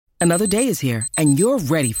Another day is here, and you're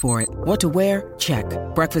ready for it. What to wear? Check.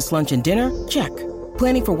 Breakfast, lunch, and dinner? Check.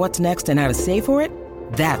 Planning for what's next and how to save for it?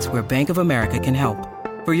 That's where Bank of America can help.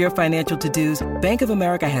 For your financial to-dos, Bank of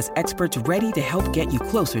America has experts ready to help get you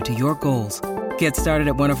closer to your goals. Get started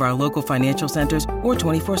at one of our local financial centers or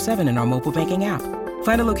 24/7 in our mobile banking app.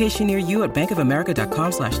 Find a location near you at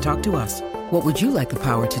bankofamerica.com/talktous. What would you like the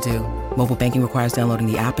power to do? Mobile banking requires downloading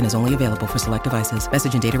the app and is only available for select devices.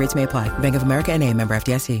 Message and data rates may apply. Bank of America N.A., member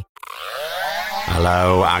FDIC.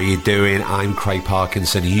 Hello, how you doing? I'm Craig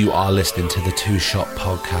Parkinson. You are listening to the Two Shot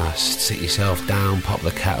Podcast. Sit yourself down, pop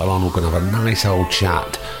the kettle on. We're going to have a nice old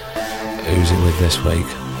chat. Who's it with this week?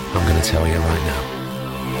 I'm going to tell you right now.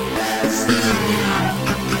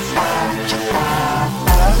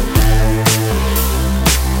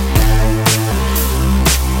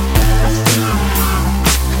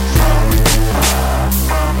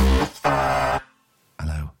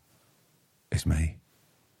 Hello, it's me.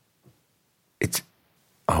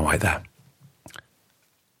 Oh, right there.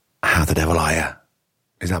 How the devil are you?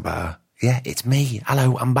 Is that better? Yeah, it's me.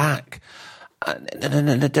 Hello, I'm back. No,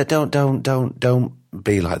 don't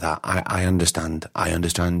be like that. I understand. I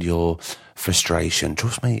understand your frustration.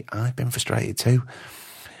 Trust me, I've been frustrated too.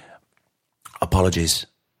 Apologies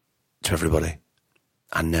to everybody.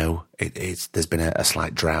 I know there's been a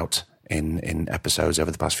slight drought in episodes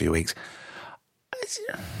over the past few weeks.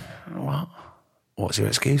 What? What's your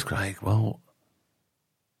excuse, Craig? Well,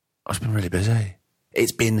 I've been really busy.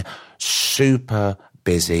 It's been super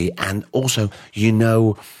busy. And also,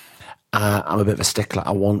 I'm a bit of a stickler.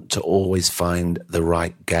 I want to always find the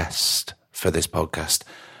right guest for this podcast.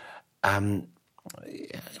 Of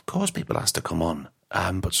course, people ask to come on.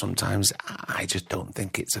 But sometimes I just don't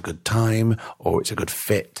think it's a good time or it's a good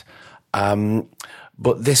fit.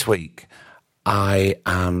 But this week, I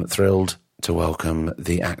am thrilled to welcome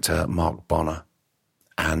the actor Mark Bonnar.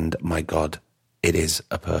 And my God, it is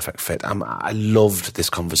a perfect fit. I loved this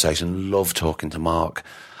conversation, loved talking to Mark.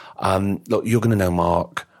 Look, you're going to know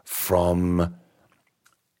Mark from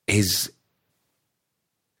his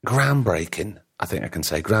groundbreaking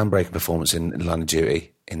performance in Line of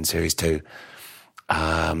Duty in Series 2.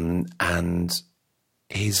 And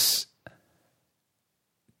his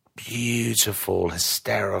beautiful,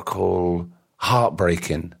 hysterical,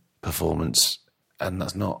 heartbreaking performance, and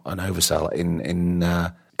that's not an oversell, in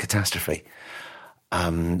Catastrophe.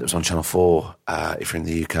 It was on Channel 4 if you're in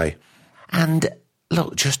the UK. And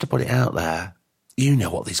look, just to put it out there, you know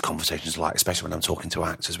what these conversations are like, especially when I'm talking to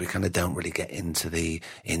actors. We kind of don't really get into the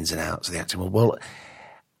ins and outs of the acting world. Well,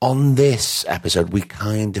 on this episode, we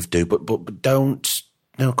kind of do, but don't,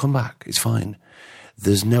 come back. It's fine.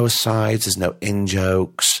 There's no asides, there's no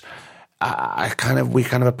in-jokes. We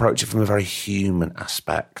kind of approach it from a very human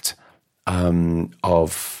aspect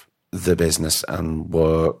of the business and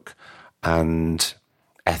work and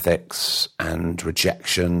ethics and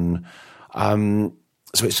rejection. So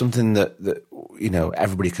it's something that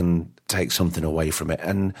everybody can take something away from it.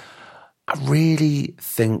 And I really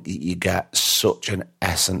think you get such an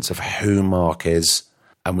essence of who Mark is.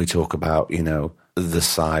 And we talk about, the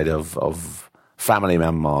side of family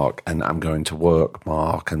man Mark, and I'm going to work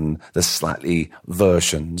Mark, and there's slightly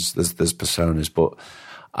versions, there's personas, but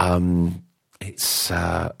it's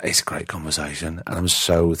a great conversation. And I'm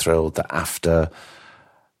so thrilled that after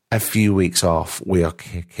a few weeks off, we are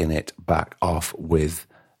kicking it back off with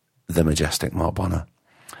the majestic Mark Bonnar.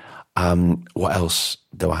 What else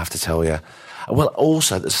do I have to tell you? Well,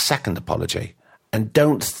 also, the second apology, and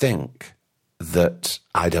don't think that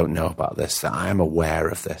I don't know about this, that I am aware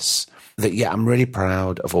of this, that, yeah, I'm really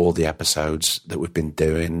proud of all the episodes that we've been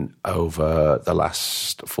doing over the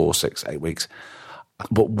last 4, 6, 8 weeks.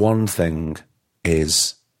 But one thing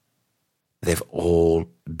is, they've all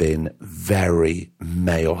been very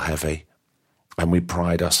male heavy, and we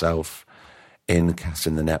pride ourselves in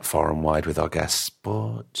casting the net far and wide with our guests.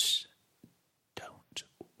 But don't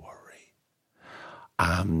worry.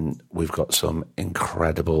 We've got some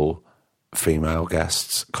incredible female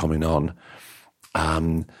guests coming on.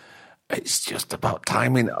 It's just about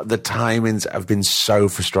timing. The timings have been so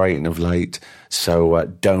frustrating of late. So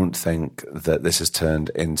don't think that this has turned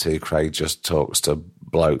into Craig Just Talks to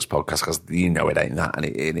Blokes podcast, because it ain't that, and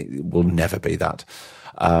it will never be that.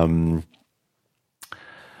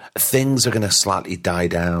 Things are going to slightly die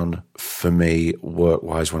down for me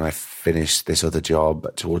work-wise when I finish this other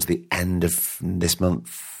job towards the end of this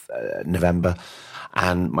month, November.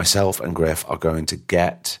 And myself and Griff are going to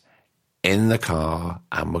get in the car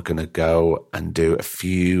and we're going to go and do a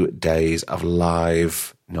few days of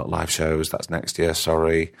live shows, that's next year,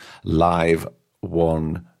 live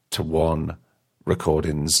one-to-one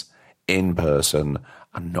recordings in person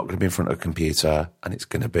I'm not going to be in front of a computer, and it's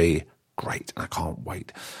going to be great. I can't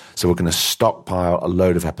wait. So we're going to stockpile a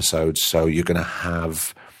load of episodes. So you're going to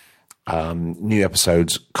have new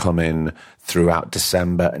episodes coming throughout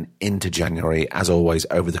December and into January. As always,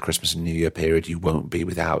 over the Christmas and New Year period, you won't be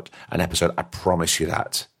without an episode. I promise you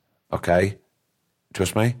that. Okay?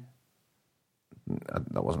 Trust me?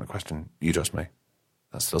 That wasn't a question. You trust me?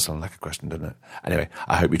 That still sounds like a question, doesn't it? Anyway,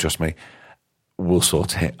 I hope you trust me. We'll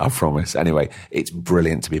sort it, I promise. Anyway, it's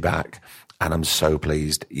brilliant to be back, and I'm so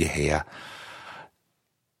pleased you're here.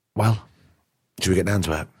 Well, should we get down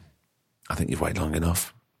to it? I think you've waited long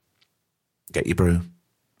enough. Get your brew,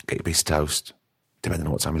 get your piece of toast. Depending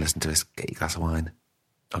on what time you listen to this, get your glass of wine.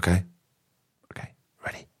 Okay? Okay,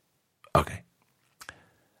 ready? Okay.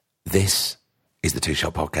 This is the Two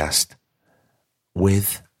Shot Podcast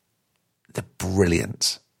with the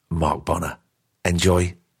brilliant Mark Bonnar.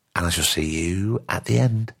 Enjoy, and I shall see you at the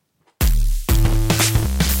end.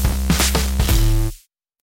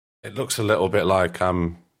 It looks a little bit like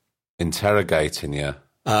I'm interrogating you.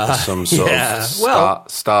 Some sort of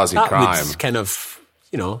Stasi that crime. Would kind of,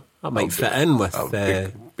 that might fit in with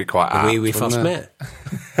be quite the way we first it? met.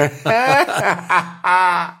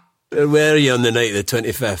 Where are you on the night of the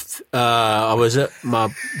 25th? I was at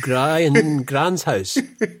my grand's house.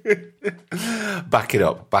 Back it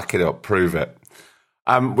up, prove it.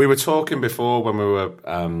 We were talking before when we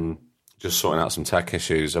were just sorting out some tech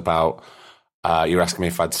issues about, you were asking me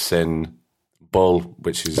if I'd seen Bull,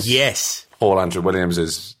 which is Paul Andrew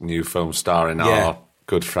Williams' new film starring our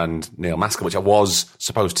good friend Neil Maskell, which I was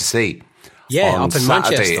supposed to see on up in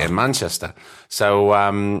Saturday in Manchester. So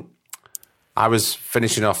I was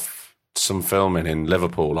finishing off some filming in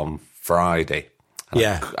Liverpool on Friday.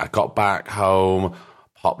 I got back home,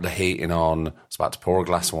 popped the heating on, was about to pour a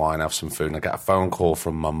glass of wine, have some food, and I got a phone call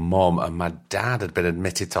from my mum, and my dad had been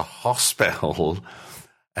admitted to hospital.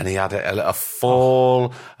 And he had a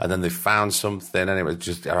fall, and then they found something, and it was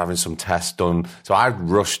just having some tests done. So I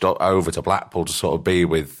rushed over to Blackpool to sort of be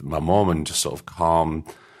with my mum and just sort of calm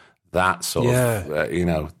that sort of,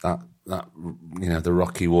 the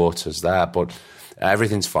rocky waters there. But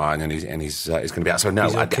everything's fine, and he's going to be out. So no,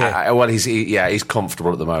 he's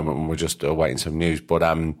comfortable at the moment, and we're just awaiting some news. But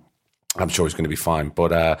I'm sure he's going to be fine.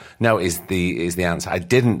 But no is the answer. I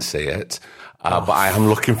didn't see it, but I am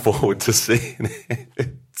looking forward to seeing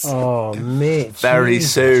it. Oh, mate. Very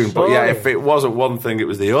soon. Sorry. But yeah, if it wasn't one thing, it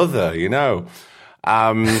was the other,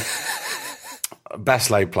 Best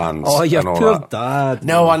laid plans. Oh, your poor that. dad.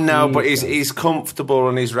 No, I know, but he's comfortable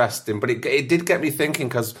and he's resting. But it did get me thinking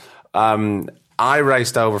because I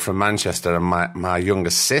raced over from Manchester and my younger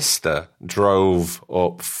sister drove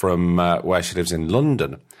up from where she lives in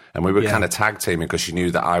London. And we were kind of tag teaming because she knew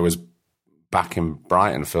that I was back in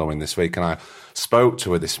Brighton filming this week. And I spoke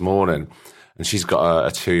to her this morning. And she's got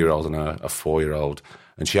a 2-year-old and a 4-year-old.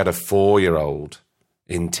 And she had a 4-year-old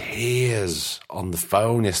in tears on the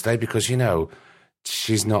phone yesterday because,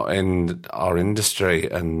 she's not in our industry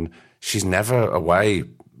and she's never away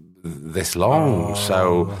this long.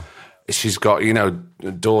 So she's got,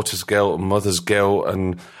 daughter's guilt and mother's guilt.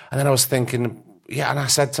 And then I was thinking, and I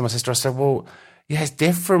said to my sister, I said, well, it's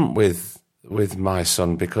different with my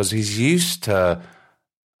son because he's used to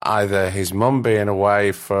either his mum being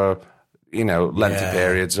away for lengthy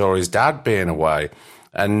periods or his dad being away.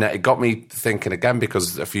 And it got me thinking again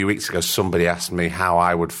because a few weeks ago somebody asked me how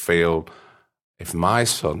I would feel if my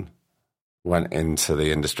son went into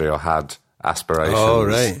the industry or had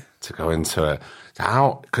aspirations to go into it.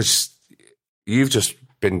 How? Because you've just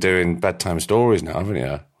been doing bedtime stories now, haven't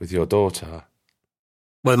you, with your daughter?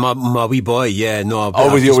 Well, my wee boy,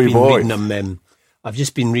 with your wee boy. I've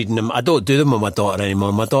just been reading them. I don't do them with my daughter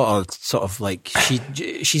anymore. My daughter sort of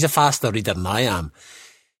she's a faster reader than I am.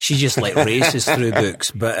 She just races through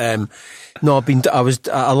books. But I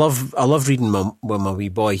love reading with my wee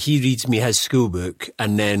boy. He reads me his school book,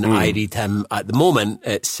 and then I read him. At the moment,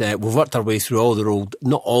 it's we've worked our way through all their old,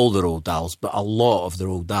 not all their old dolls, but a lot of their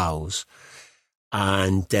old dolls,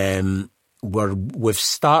 and we've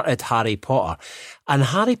started Harry Potter. And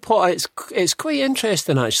Harry Potter, it's quite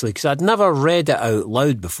interesting actually, because I'd never read it out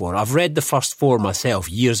loud before. I've read the first 4 myself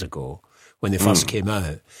years ago when they first came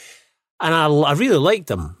out. And I really liked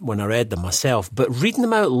them when I read them myself. But reading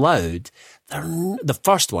them out loud, the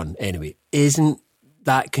first one anyway, isn't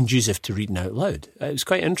that conducive to reading out loud. It was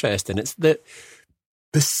quite interesting. It's that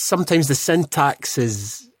sometimes the syntax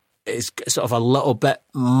is sort of a little bit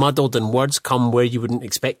muddled and words come where you wouldn't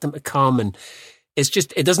expect them to come. And it's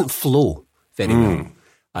just, it doesn't flow very well,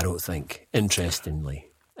 I don't think,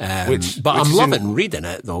 interestingly. But I'm loving reading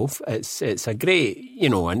it, though. It's a great,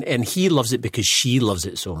 and he loves it because she loves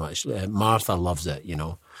it so much. Martha loves it,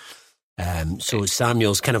 So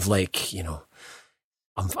Samuel's kind of like,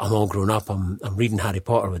 I'm all grown up. I'm reading Harry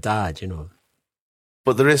Potter with Dad,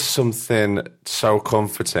 But there is something so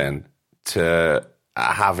comforting to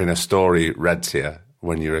having a story read to you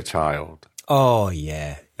when you're a child. Oh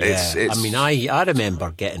yeah. I mean, I remember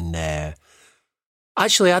getting.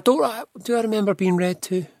 Actually, do I remember being read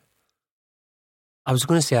to? I was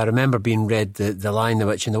going to say I remember being read the Lion, the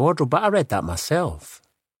Witch, and the Wardrobe, but I read that myself.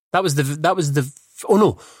 Oh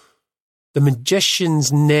no, The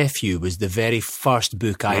Magician's Nephew was the very first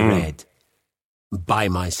book I read by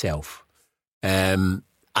myself, and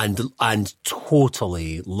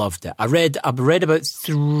totally loved it. I read about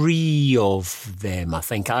 3 of them. I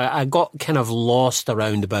think I got kind of lost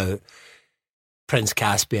around about Prince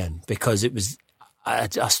Caspian because it was. I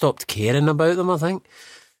stopped caring about them, I think.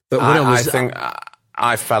 But when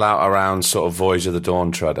I fell out around sort of Voyage of the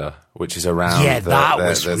Dawn Treader, which is around. Yeah, that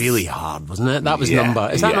was really hard, wasn't it? That was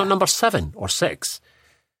not number 7 or 6?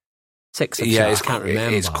 6. I can't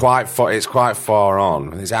remember. It's quite far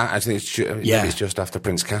on. I think it's just after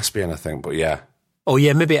Prince Caspian, I think. But yeah. Oh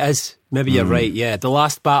yeah, maybe it is. Maybe you're right. Yeah, the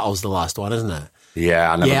last battle's the last one, isn't it?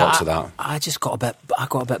 Yeah, I never got to that. I just got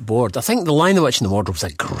a bit bored. I think The Lion, the Witch, and the Wardrobe was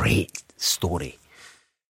a great story.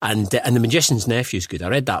 And The Magician's Nephew is good. I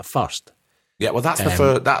read that first. Yeah, well, that's the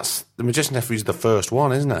first. That's The Magician's Nephew is the first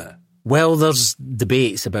one, isn't it? Well, there's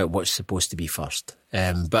debates about what's supposed to be first.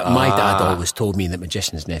 But my dad always told me that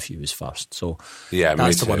Magician's Nephew was first. So yeah,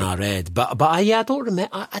 that's the one I read. But I don't remember.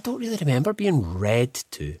 I don't really remember being read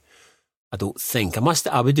to. I don't think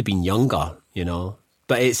I would have been younger,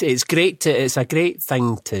 But it's great it's a great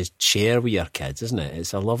thing to share with your kids, isn't it?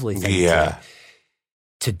 It's a lovely thing.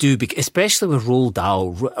 To do, especially with Roald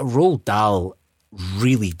Dahl. Roald Dahl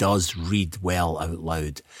really does read well out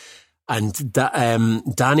loud. And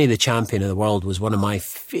Danny the Champion of the World was one of my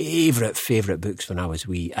favourite books when I was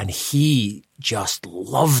wee. And he just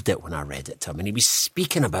loved it when I read it to him. And he was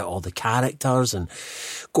speaking about all the characters and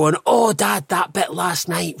going, "Oh, Dad, that bit last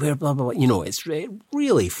night where blah, blah, blah." It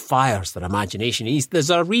really fires their imagination.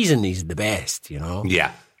 There's a reason he's the best,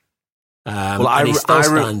 Yeah. And he still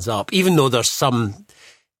stands up, even though there's some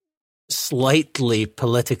slightly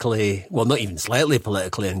politically, well, not even slightly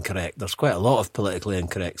politically incorrect. There's quite a lot of politically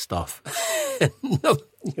incorrect stuff.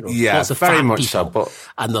 Lots of very much people, so.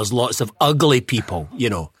 And there's lots of ugly people,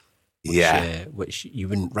 which you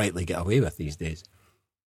wouldn't rightly get away with these days.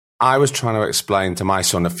 I was trying to explain to my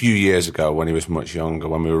son a few years ago when he was much younger,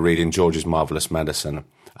 when we were reading George's Marvellous Medicine,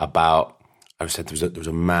 about, I said there was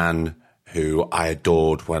a man who I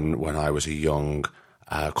adored when I was a young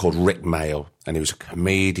called Rick Mail, and he was a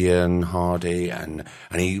comedian, Hardy, and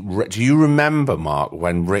do you remember, Mark,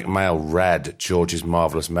 when Rick Mail read George's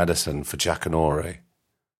Marvellous Medicine for Jackanory?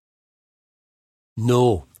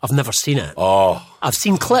 No, I've never seen it. Oh, I've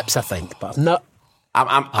seen clips, I think, but I've not.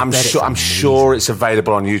 I'm sure it's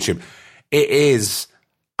available on YouTube. It is.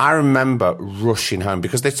 I remember rushing home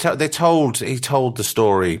because he told the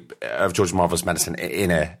story of George's Marvellous Medicine in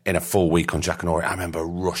a full week on Jackanory. I remember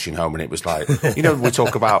rushing home, and it was like, we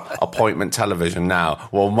talk about appointment television now.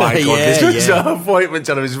 Well, my God, this was appointment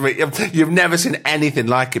television. You've never seen anything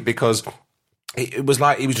like it because it was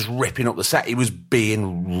like he was just ripping up the set. He was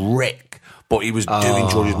being Rick, but he was doing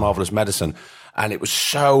George's Marvellous Medicine, and it was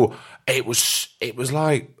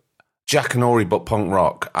like Jackanory but punk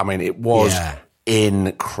rock. I mean, it was. Yeah.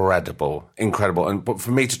 Incredible. But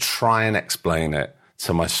for me to try and explain it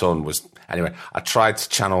to my son was, anyway, I tried to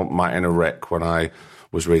channel my inner Rick when I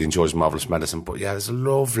was reading George's Marvellous Medicine. But yeah, it's a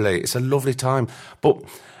lovely time. But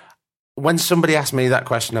when somebody asked me that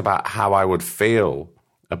question about how I would feel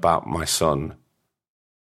about my son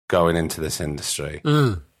going into this industry,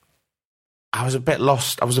 I was a bit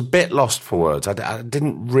lost. I was a bit lost for words. I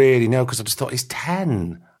didn't really know because I just thought he's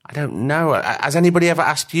 10. I don't know. Has anybody ever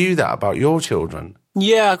asked you that about your children?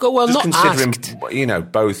 Yeah, well, just not considering,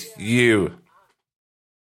 asked. Both you.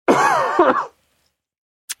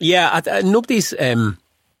 Yeah, nobody's. I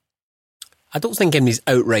don't think anybody's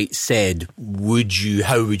outright said,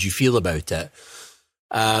 how would you feel about it?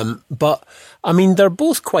 But I mean, they're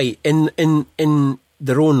both quite in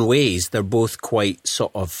their own ways. They're both quite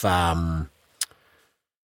sort of.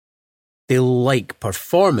 They like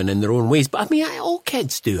performing in their own ways, but I mean, all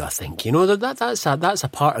kids do. I think that's a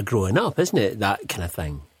part of growing up, isn't it? That kind of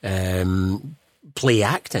thing. Play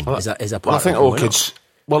acting is a part. Well, I think all kids.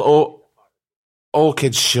 Well, all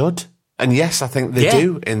kids should, and yes, I think they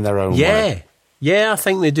do in their own way. Yeah, I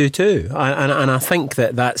think they do too, and I think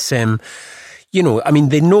that's I mean,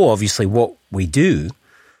 they know obviously what we do,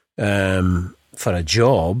 for a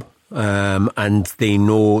job, and they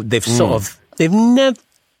know they've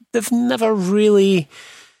never really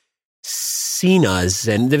seen us,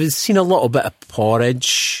 and they've seen a little bit of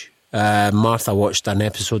Porridge. Martha watched an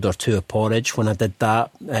episode or two of Porridge when I did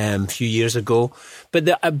that a few years ago.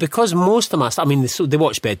 But because most of my, they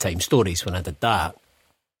watched bedtime stories when I did that,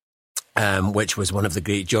 which was one of the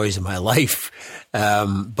great joys of my life.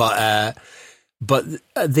 But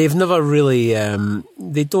they've never really,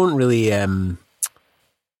 they don't really, yeah,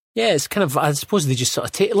 it's kind of, I suppose they just sort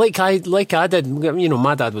of take, like I did,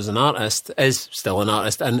 my dad was an artist, is still an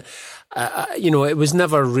artist, and, it was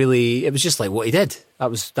never really, it was just like what he did.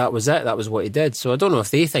 That was it. That was what he did. So I don't know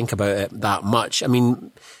if they think about it that much. I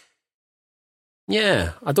mean,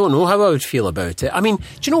 yeah, I don't know how I would feel about it. I mean, do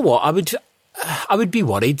you know what? I would be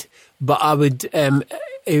worried, but I would, I'll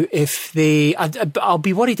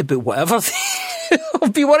be worried about whatever I'll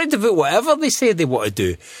be worried about whatever they say they want to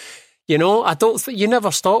do. You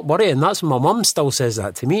never stop worrying. That's my mum still says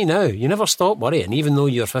that to me now. You never stop worrying, even though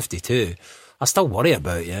you're 52. I still worry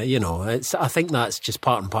about you. I think that's just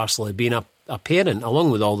part and parcel of being a parent,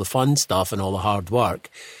 along with all the fun stuff and all the hard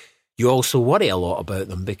work. You also worry a lot about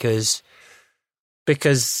them because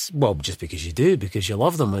you do, because you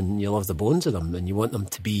love them and you love the bones of them and you want them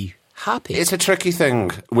to be happy. It's a tricky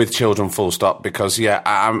thing with children, full stop, because,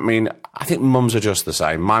 I think mums are just the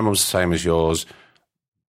same. My mum's the same as yours.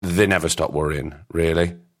 They never stop worrying,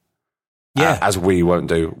 really. Yeah, as we won't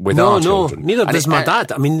do with our children. Neither does my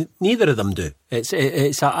dad. I mean, neither of them do. I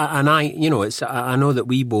know that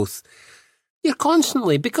we both. You're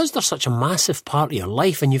constantly, because they're such a massive part of your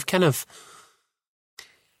life, and you've kind of,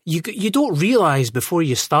 you don't realise before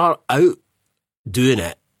you start out doing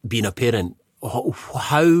it, being a parent,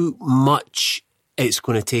 how much it's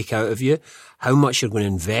going to take out of you, how much you're going to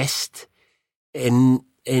invest in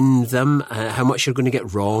them, how much you're going to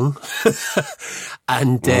get wrong,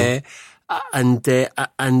 and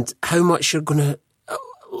how much you're going to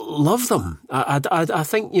love them. I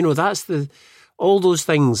think, that's all those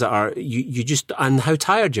things that are, you just, and how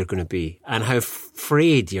tired you're going to be, and how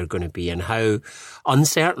afraid you're going to be, and how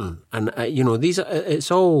uncertain. And,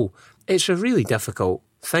 it's a really difficult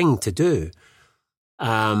thing to do.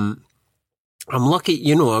 I'm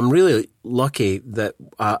lucky, I'm really lucky that,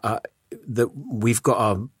 that we've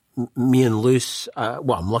got me and Luce,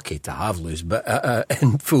 I'm lucky to have Luce, but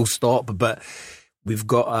in full stop, but we've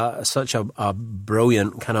got such a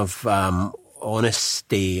brilliant kind of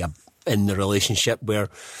honesty in the relationship where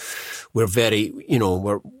we're very,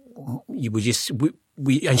 and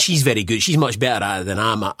she's very good. She's much better at it than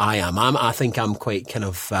I am. I think I'm quite kind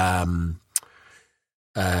of,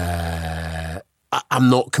 I'm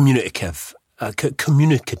not communicative, as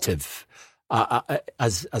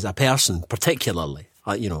a person, particularly.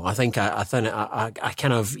 I think I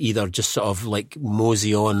kind of either just sort of like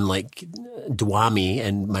mosey on like Dwami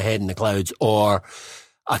and my head in the clouds, or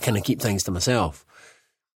I kind of keep things to myself.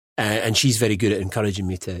 And she's very good at encouraging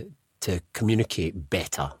me to communicate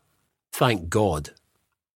better. Thank God.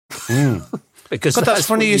 Because that's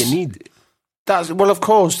funny, what you need. Of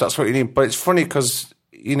course, that's what you need. But it's funny because,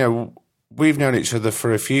 we've known each other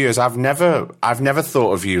for a few years. I've never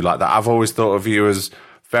thought of you like that. I've always thought of you as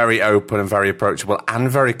very open and very approachable and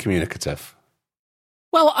very communicative.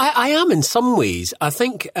 Well, I am in some ways. I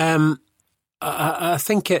think I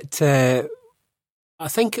think at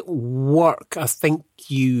work, I think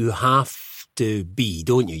you have to be,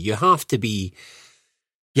 don't you? You have to be.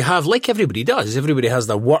 You have, like everybody does. Everybody has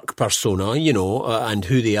their work persona, and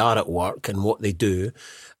who they are at work and what they do,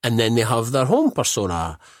 and then they have their home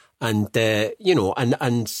persona. And,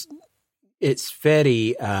 and it's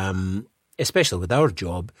very, especially with our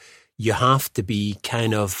job, you have to be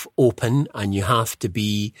kind of open, and you have to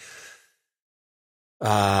be, you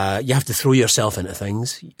have to throw yourself into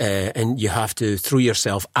things, and you have to throw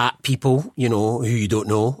yourself at people, who you don't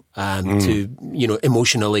know, to,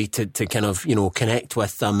 emotionally to kind of, connect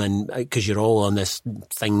with them. And because you're all on this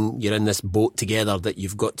thing, you're in this boat together that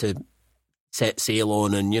you've got to set sail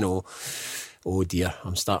on, and, oh dear,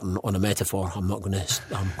 I'm starting on a metaphor. I'm going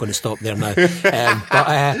to stop there now.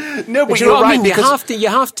 No, but you're right. You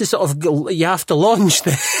have to launch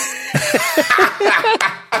the.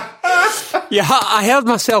 Yeah, I heard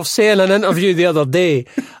myself say in an interview the other day.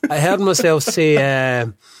 I heard myself say,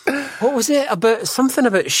 what was it about? Something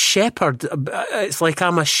about shepherd. It's like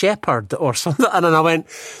I'm a shepherd or something. And then I went,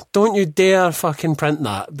 "Don't you dare fucking print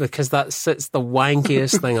that, because it's the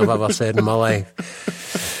wankiest thing I've ever said in my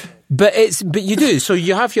life." But you do. So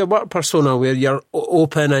you have your work persona where you're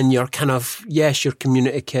open and you're kind of, yes, you're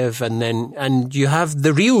communicative, and you have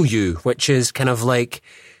the real you, which is kind of like,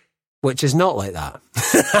 which is not like that.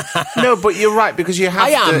 No, but you're right, because you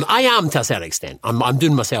have I am to a certain extent. I'm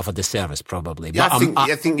doing myself a disservice, probably. Yeah, But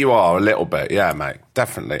I think you are a little bit. Yeah, mate,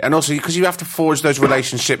 definitely. And also because you have to forge those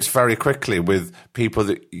relationships very quickly with people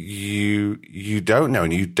that you don't know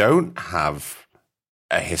and you don't have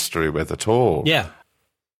a history with at all. Yeah.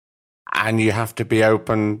 And you have to be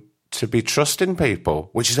open to be trusting people,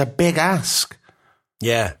 which is a big ask.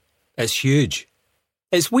 Yeah, it's huge.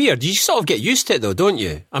 It's weird. You sort of get used to it, though, don't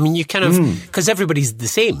you? I mean, you kind of, because everybody's the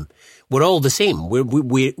same. We're all the same.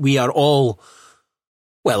 We are all,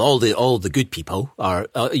 well, all the good people are,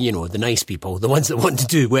 the nice people, the ones that want to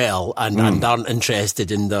do well and aren't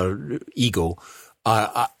interested in their ego,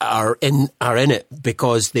 are in it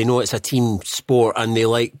because they know it's a team sport and they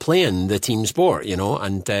like playing the team sport,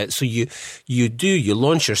 and so you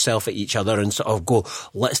launch yourself at each other and sort of go,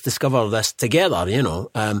 let's discover this together,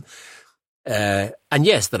 and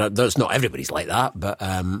yes, there's not everybody's like that, but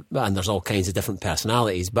and there's all kinds of different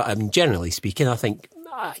personalities. But generally speaking, I think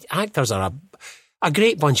actors are a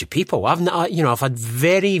great bunch of people. I've had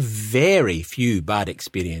very, very few bad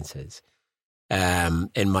experiences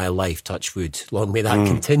in my life. Touch wood, long may that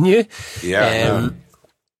continue. Yeah.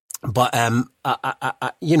 But and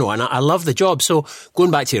I love the job. So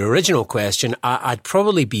going back to your original question, I'd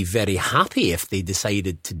probably be very happy if they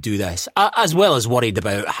decided to do this, as well as worried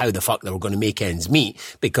about how the fuck they were going to make ends meet,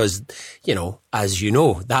 because, as you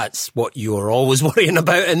know, that's what you're always worrying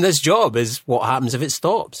about in this job, is what happens if it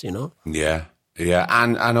stops, Yeah, yeah.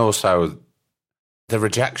 And also the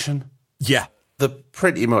rejection. Yeah. The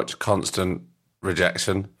pretty much constant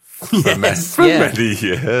rejection for Yes, many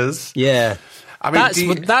years. Yeah. I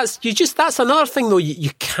mean, that's another thing though. You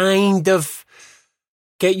kind of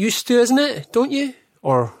get used to, isn't it? Don't you?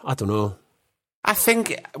 Or I don't know. I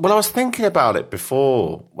think. Well, I was thinking about it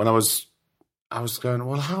before when I was going.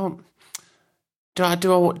 Well, how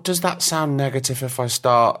does that sound negative if I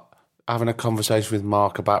start having a conversation with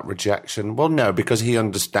Mark about rejection? Well, no, because he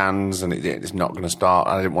understands, and it's not going to start.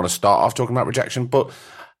 I didn't want to start off talking about rejection,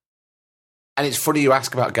 and it's funny you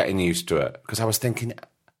ask about getting used to it, because I was thinking,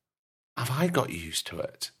 have I got used to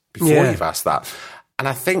it before you've asked that? And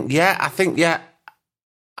I think, I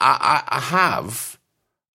have.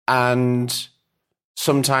 And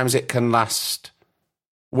sometimes it can last.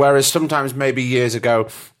 Whereas sometimes maybe years ago,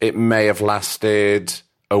 it may have lasted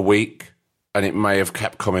a week and it may have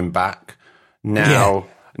kept coming back. Now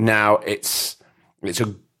it's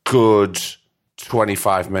a good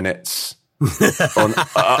 25 minutes of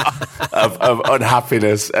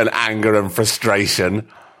unhappiness and anger and frustration.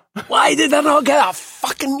 Why did I not get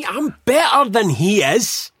that I'm better than he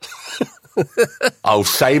is. Oh,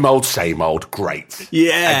 same old, great.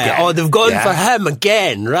 Yeah. Again. Oh, they've gone for him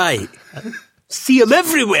again, right. See him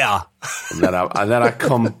everywhere. And then I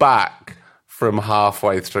come back from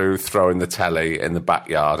halfway through throwing the telly in the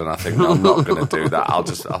backyard, and I think, no, I'm not going to do that. I'll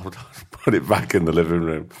put it back in the living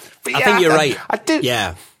room. But I think you're right. I do.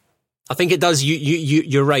 Yeah. I think it does.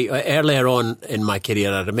 You're right. Earlier on in my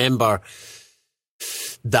career, I remember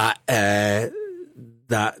that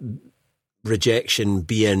rejection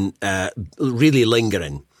being really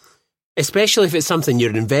lingering, especially if it's something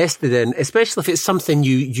you're invested in, especially if it's something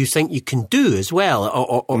you think you can do as well,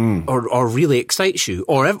 or really excites you,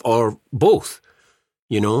 or both.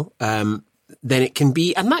 Then it can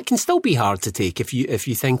be, and that can still be hard to take if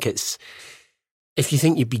you think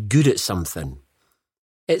you'd be good at something.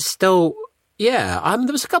 It's still, there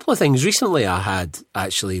was a couple of things recently I had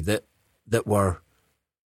actually that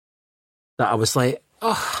I was like,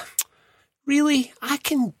 oh, really? I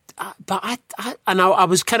can, but I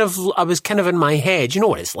was kind of in my head. You know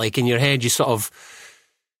what it's like in your head. You sort of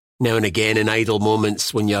now and again in idle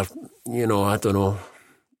moments when you're, I don't know,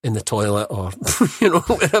 in the toilet or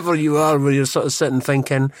wherever you are, where you're sort of sitting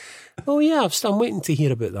thinking, oh yeah, I'm waiting to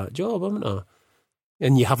hear about that job, haven't I?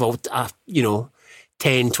 And you have a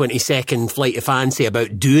 10-20 second flight of fancy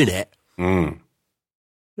about doing it. Yeah,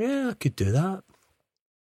 I could do that.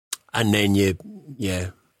 And then you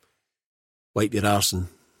wipe your arse and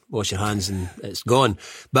wash your hands and it's gone.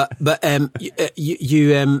 But I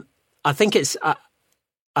think it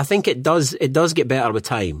does get better with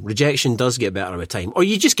time. Rejection does get better with time, or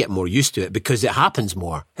you just get more used to it because it happens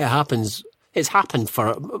more. It's happened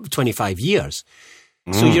for 25 years,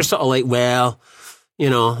 so you're sort of like, well,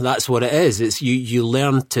 that's what it is. It's you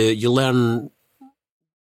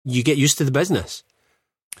get used to the business.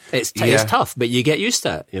 It's tough, but you get used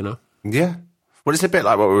to it, Yeah. Well, it's a bit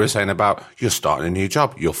like what we were saying about you're starting a new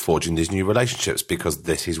job, you're forging these new relationships because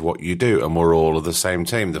this is what you do, and we're all of the same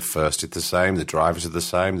team. The first is the same, the drivers are the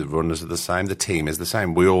same, the runners are the same, the team is the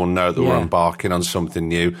same. We all know that we're embarking on something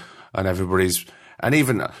new, and everybody's And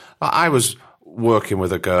even I was working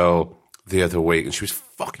with a girl the other week, and she was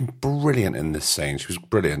fucking brilliant in this scene. She was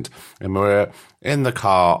brilliant. And we were in the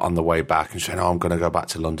car on the way back, and she said, "Oh, I'm going to go back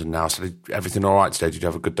to London now." So everything all right today? Did you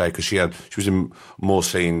have a good day? Because she was in more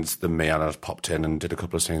scenes than me, and I just popped in and did a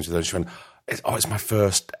couple of scenes with her. She went, it's my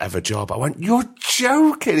first ever job. I went, "You're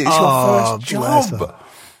joking. It's your first job."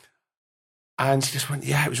 And she just went,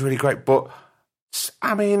 "Yeah, it was really great." But,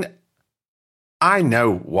 I mean, I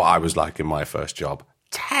know what I was like in my first job.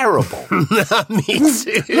 Terrible. Me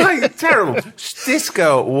too. Like, terrible. This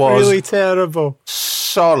girl was really terrible.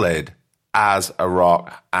 Solid as a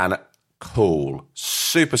rock and cool.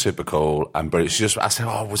 Super, super cool and brilliant. I said,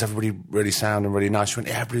 "Oh, was everybody really sound and really nice?" She went,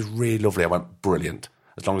 "Yeah, everybody's really lovely." I went, "Brilliant.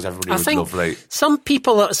 As long as everybody was lovely." Some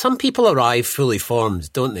people arrive fully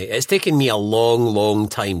formed, don't they? It's taken me a long, long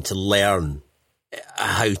time to learn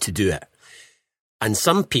how to do it. And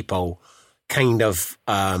some people kind of,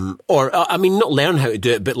 not learn how to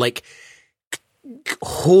do it, but like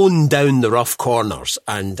hone down the rough corners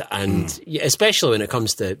and especially when it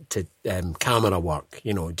comes to camera work,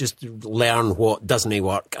 just learn what doesn't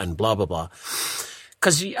work and blah, blah, blah.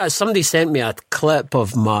 Because somebody sent me a clip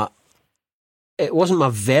of it wasn't my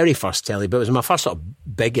very first telly, but it was my first sort of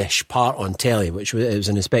biggish part on telly, it was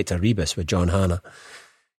an Inspector Rebus with John Hannah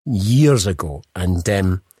years ago. And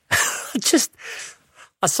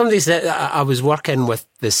as somebody said, I was working with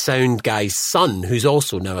the sound guy's son, who's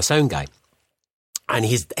also now a sound guy. And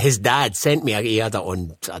his dad sent me, he had it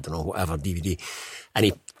on, I don't know, whatever, DVD.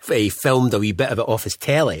 And he filmed a wee bit of it off his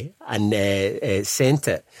telly and sent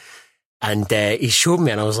it. And he showed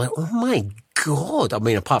me and I was like, "Oh my God." I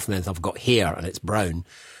mean, apart from that, I've got hair and it's brown.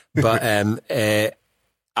 But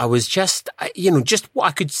I was just what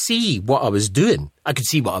I could see what I was doing. I could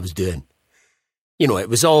see what I was doing. It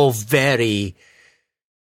was all very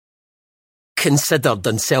considered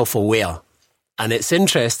and self-aware. And it's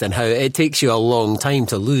interesting how it takes you a long time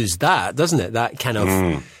to lose that, doesn't it? That kind of,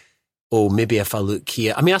 maybe if I look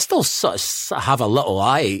here. I mean, I still sort of have a little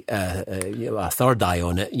eye, a third eye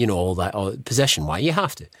on it, all that position. Why you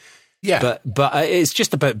have to. Yeah. But it's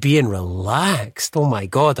just about being relaxed. Oh my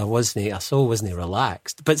God, I wasn't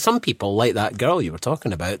relaxed. But some people, like that girl you were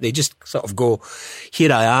talking about, they just sort of go,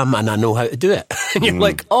 "Here I am and I know how to do it." And you're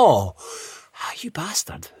like, "Oh, you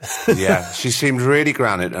bastard." Yeah, she seemed really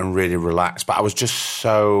grounded and really relaxed, but I was just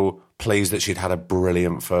so pleased that she'd had a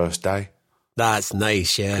brilliant first day. That's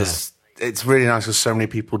nice, yeah. Because it's really nice because so many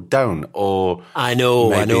people don't. Or I know.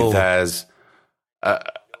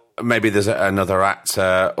 Maybe there's another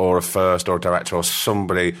actor or a first or a director or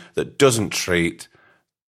somebody that doesn't treat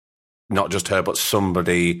not just her but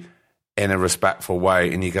somebody in a respectful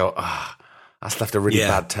way, and you go, that's left a really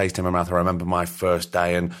bad taste in my mouth. I remember my first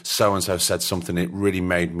day and so said something. It really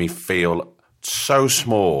made me feel so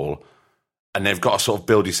small. And they've got to sort of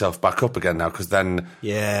build yourself back up again now, because then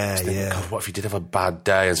God, what if you did have a bad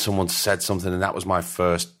day and someone said something and that was my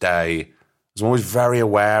first day? I'm always very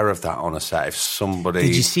aware of that on a set. If somebody...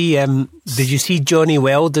 Did you see Johnny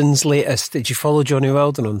Weldon's latest? Did you follow Johnny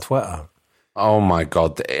Weldon on Twitter? Oh my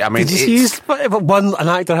God. I mean, did you see an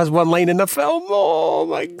actor has one line in the film? Oh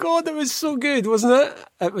my God, it was so good, wasn't it?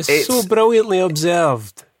 It was so brilliantly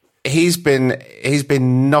observed. He's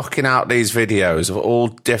been knocking out these videos of all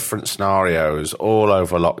different scenarios all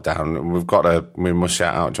over lockdown. And we must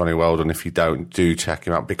shout out Johnny Weldon. If you don't, do check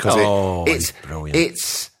him out, because it's brilliant.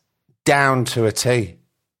 It's down to a T.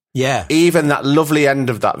 Yeah. Even that lovely end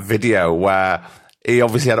of that video where he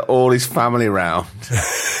obviously had all his family round.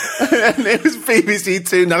 And it was BBC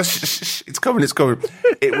Two. No, it's coming.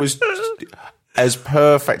 It was as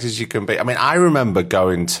perfect as you can be. I mean, I remember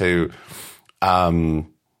going to a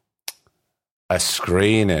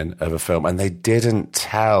screening of a film, and they didn't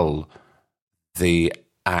tell the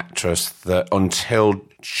actress that until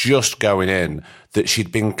just going in that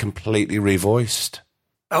she'd been completely revoiced.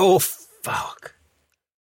 Oh, fuck.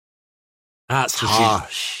 That's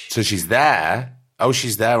harsh. So she's there. Oh,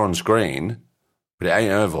 she's there on screen, but it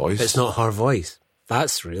ain't her voice. It's not her voice.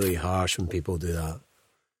 That's really harsh when people do that.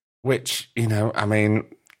 Which, I mean,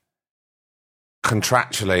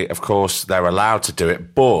 contractually, of course, they're allowed to do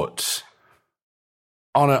it, but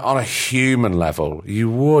on a human level, you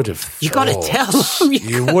would have You got to tell them.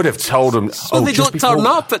 You would have told them. So they don't turn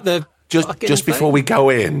up at the... Just before we go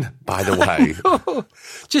in, by the way.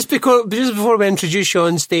 Just before we introduce you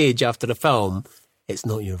on stage after the film, it's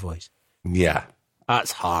not your voice. Yeah.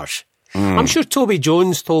 That's harsh. I'm sure Toby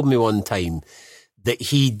Jones told me one time that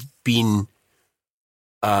he'd been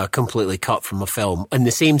completely cut from a film in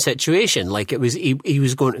the same situation. Like, it was he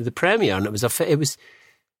was going to the premiere, and it was a film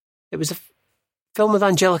with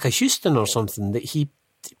Angelica Houston or something that he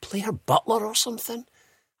did he play her butler or something?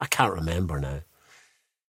 I can't remember now.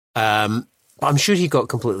 But I'm sure he got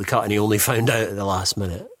completely cut and he only found out at the last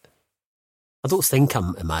minute. I don't think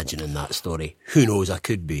I'm imagining that story. Who knows? I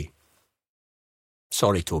could be.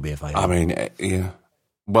 Sorry, Toby, if I am. I mean, yeah.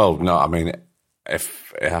 Well, no, I mean,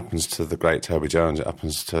 if it happens to the great Toby Jones, it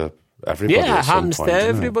happens to everybody. Yeah, it happens to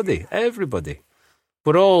everybody. Everybody.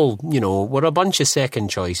 We're all, we're a bunch of second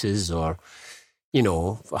choices, or,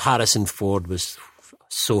 Harrison Ford was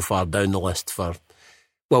so far down the list for...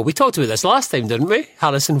 Well, we talked about this last time, didn't we?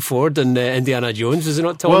 Harrison Ford and Indiana Jones. Was it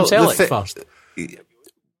not Tom Selleck first?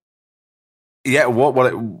 Yeah,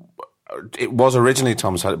 it was originally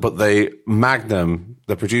Tom Selleck, but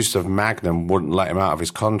the producers of Magnum wouldn't let him out of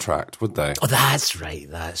his contract, would they? Oh, that's right.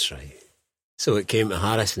 So it came to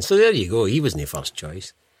Harrison. So there you go. He wasn't the first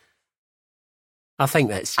choice. I think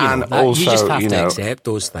that's, also, you just have to accept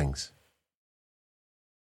those things.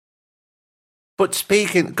 But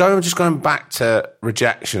going back to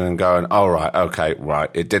rejection and going, oh, right,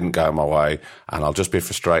 it didn't go my way, and I'll just be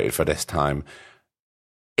frustrated for this time.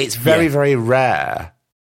 It's very, very rare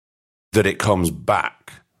that it comes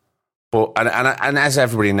back. But and as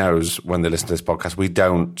everybody knows when they listen to this podcast, we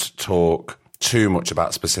don't talk too much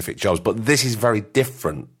about specific jobs. But this is very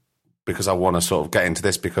different because I want to sort of get into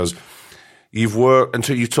this because you've worked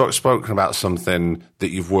until you've spoken about something that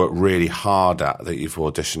you've worked really hard at, that you've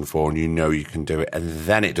auditioned for, and you can do it, and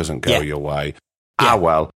then it doesn't go your way. Yeah.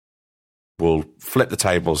 Well, we'll flip the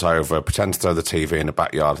tables over, pretend to throw the TV in the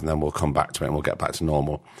backyard, and then we'll come back to it and we'll get back to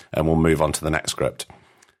normal and we'll move on to the next script.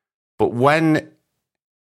 But when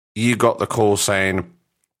you got the call saying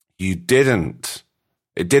it didn't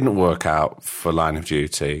work out for Line of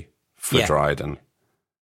Duty for Dryden,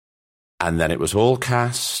 and then it was all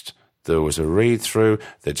cast, there was a read-through,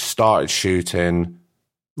 they'd started shooting.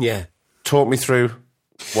 Yeah. Talk me through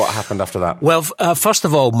what happened after that. Well, first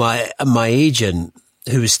of all, my agent,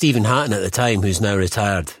 who was Stephen Hatton at the time, who's now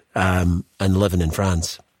retired and living in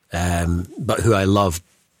France, but who I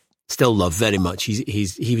still love very much.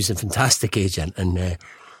 He was a fantastic agent, and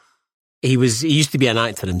he used to be an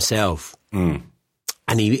actor himself, and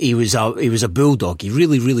he was a bulldog. He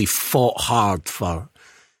really, really fought hard for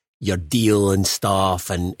your deal and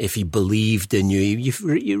stuff, and if he believed in you,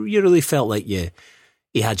 you really felt like he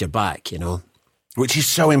had your back, Which is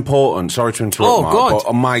so important. Sorry to interrupt. Oh, Mark, God!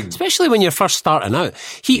 But especially when you're first starting out.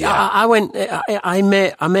 I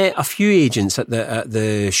met a few agents at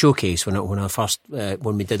the showcase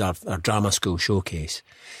when we did our drama school showcase,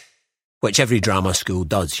 which every drama school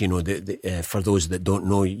does. For those that don't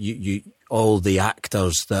know, you all the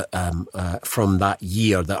actors that from that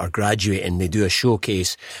year that are graduating, they do a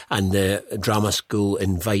showcase, and the drama school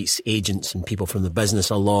invites agents and people from the business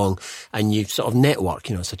along, and you sort of network.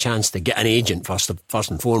 It's a chance to get an agent first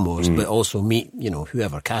and foremost, but also meet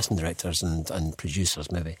whoever, casting directors and producers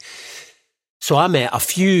maybe. So I met a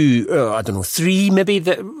few, 3 maybe,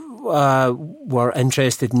 that were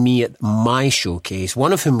interested in me at my showcase.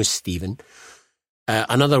 One of whom was Stephen.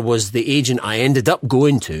 Another was the agent I ended up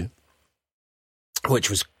going to,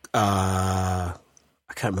 which was, I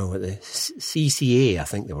can't remember what the CCA, I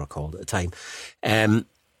think they were called at the time.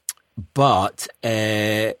 But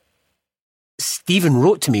Stephen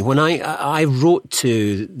wrote to me when I wrote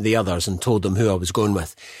to the others and told them who I was going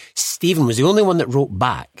with. Stephen was the only one that wrote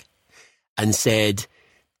back and said,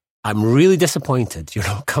 I'm really disappointed you're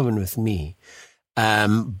not coming with me.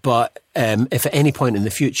 But if at any point in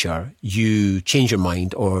the future you change your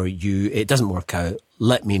mind or it doesn't work out,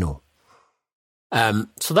 let me know.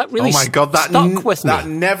 So that really stuck with me. That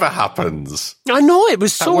never happens. I know, it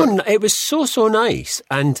was so nice.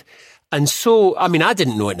 And so, I mean, I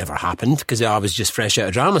didn't know it never happened because I was just fresh out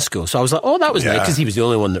of drama school. So I was like, oh, that was nice, because he was the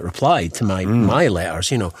only one that replied to my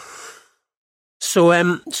letters, So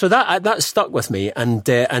that stuck with me,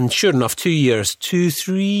 and sure enough, 3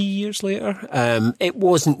 years later, it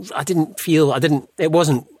wasn't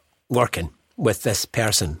working with this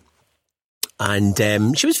person.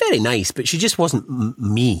 And she was very nice, but she just wasn't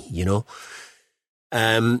me,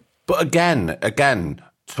 But again,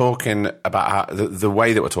 talking about how, the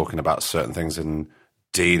way that we're talking about certain things and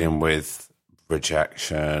dealing with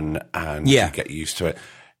rejection, and you get used to it,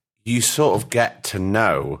 you sort of get to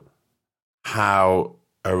know how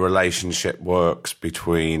a relationship works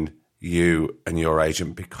between you and your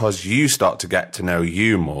agent, because you start to get to know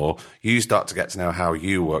you more. You start to get to know how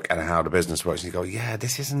you work and how the business works. And you go, yeah,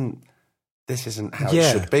 this isn't how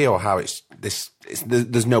it should be, or how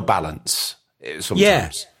there's no balance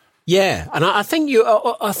sometimes. Yeah. And I think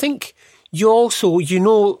you also,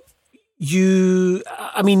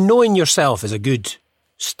 knowing yourself is a good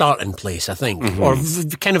starting place, I think, or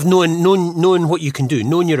kind of knowing what you can do,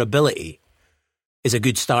 knowing your ability is a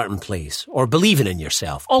good starting place, or believing in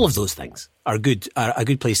yourself. All of those things are a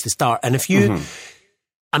good place to start. And if you,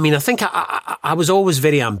 I mean, I think I was always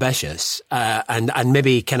very ambitious, and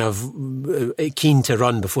maybe kind of keen to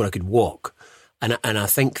run before I could walk. And I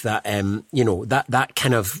think that, that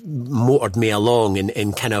kind of motored me along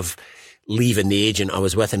in kind of leaving the agent I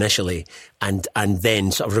was with initially, and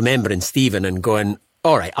then sort of remembering Stephen and going,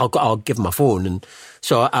 all right, I'll give him a phone. And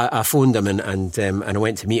so I phoned him and I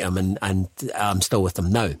went to meet him, and I'm still with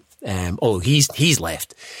him now. He's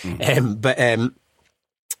left.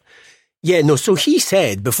 So he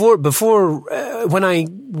said before when he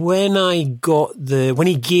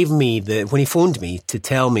phoned me to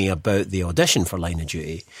tell me about the audition for Line of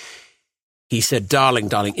Duty, he said, darling,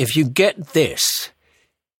 if you get this,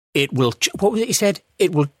 it will, what was it he said?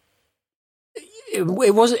 It was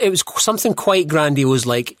something quite grandiose,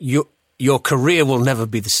 like your career will never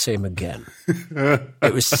be the same again.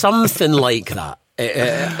 It was something like that.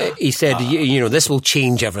 He said, this will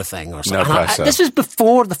change everything or something. No, this was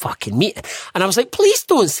before the fucking meeting. And I was like, please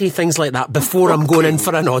don't say things like that before I'm going in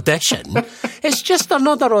for an audition. It's just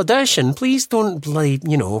another audition. Please don't,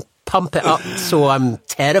 pump it up so I'm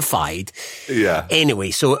terrified. Yeah.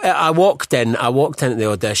 Anyway, so I walked into the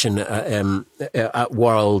audition at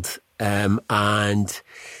World, and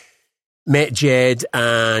met Jed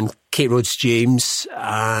and Kate Rhodes James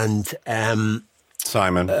and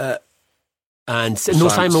Simon.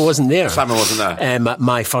 Simon wasn't there. Simon wasn't there. At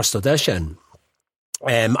my first audition.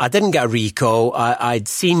 I didn't get a recall. I'd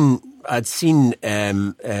seen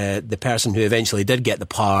the person who eventually did get the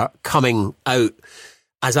part coming out.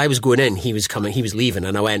 As I was going in, he was leaving,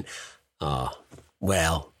 and I went,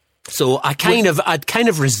 well. So I'd kind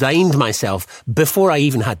of resigned myself before I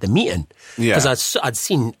even had the meeting, because I'd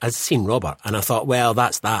seen Robert, and I thought, well,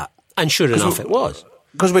 that's that, and sure enough, it was.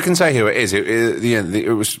 Because we can say who it is.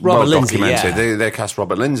 It was Robert well Lindsay, documented. yeah. They cast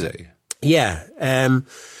Robert Lindsay. Yeah.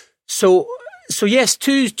 So yes,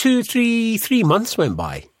 3 months went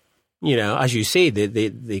by. As you say,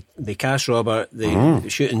 they cast Robert. The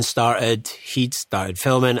shooting started. He'd started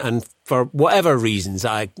filming, and for whatever reasons,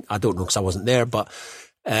 I don't know because I wasn't there, but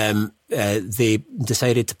they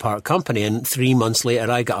decided to part company. And 3 months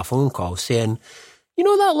later, I got a phone call saying, "You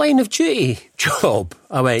know that Line of Duty job?"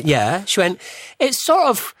 I went, "Yeah." She went, "It's sort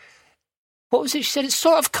of, what was it?" She said, "It's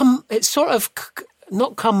sort of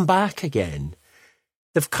not come back again.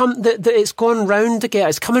 They've come, it's gone round again.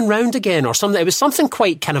 It's coming round again or something." It was something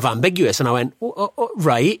quite kind of ambiguous. And I went,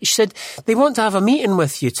 right. She said, "They want to have a meeting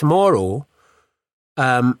with you tomorrow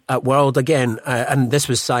at World again." And this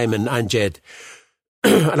was Simon and Jed.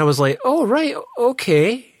 And I was like, "Oh, right,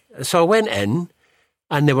 okay." So I went in,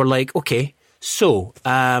 and they were like, "Okay." So,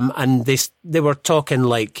 and they were talking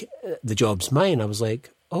like, "The job's mine." I was like,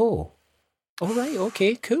 "Oh, all right,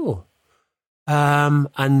 okay, cool."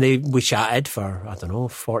 And we chatted for, I don't know,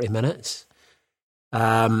 40 minutes.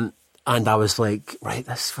 And I was like, right,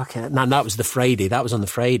 and that was the Friday. That was on the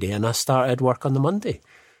Friday, and I started work on the Monday.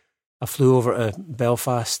 I flew over to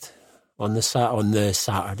Belfast on the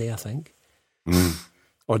Saturday, I think.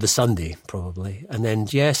 Or the Sunday, probably. And then,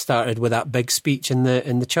 started with that big speech in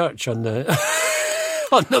the church on the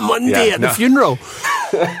on the Monday the funeral.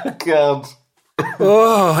 God.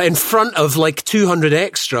 In front of like 200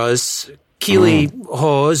 extras, Keely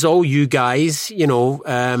Hawes, all you guys, who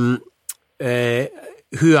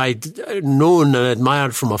I'd known and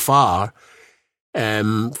admired from afar,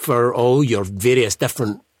 for all your various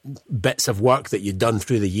different bits of work that you'd done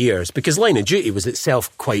through the years, because Line of Duty was itself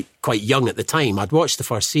quite young at the time. I'd watched the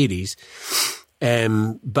first series,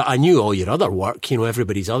 but I knew all your other work,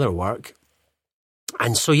 everybody's other work.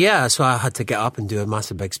 And so I had to get up and do a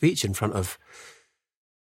massive big speech in front of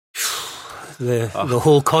the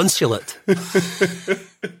whole consulate.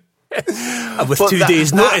 With 2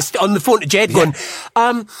 days' notice on the phone to Jed going,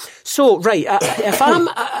 I'm a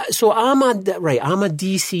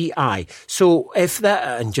DCI. So if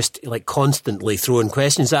that, and just like constantly throwing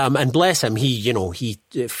questions at him, and bless him, he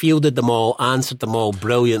fielded them all, answered them all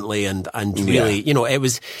brilliantly, and really, it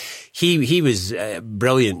was, he was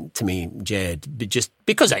brilliant to me, Jed, but just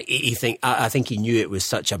because I think he knew it was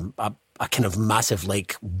such a kind of massive,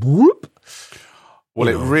 like, whoop. Well,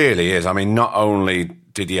 it really is. I mean, not only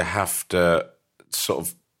did you have to sort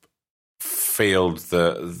of field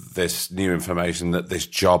this new information that this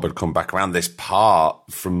job had come back around, this part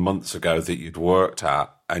from months ago that you'd worked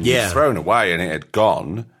at, and you'd thrown away and it had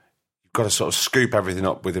gone, you've got to sort of scoop everything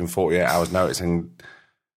up within 48 hours notice and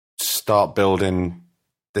start building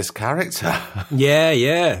this character.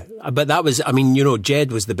 Yeah. But that was,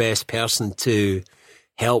 Jed was the best person to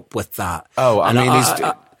help with that. Oh, I mean,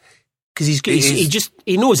 because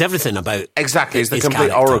he knows everything about exactly. He's the his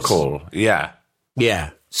complete characters. oracle. Yeah.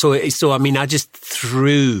 So I mean, I just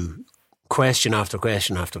threw question after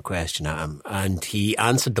question after question at him, and he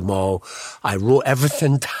answered them all. I wrote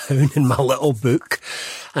everything down in my little book,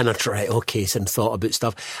 and I tried and thought about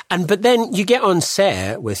stuff. But then you get on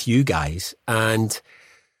set with you guys and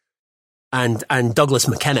Douglas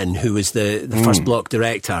McKinnon, who was the first block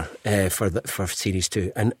director for series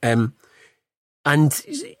 2, and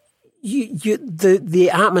the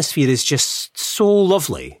atmosphere is just so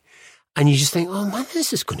lovely. And you just think, oh man,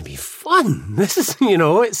 this is going to be fun. This is,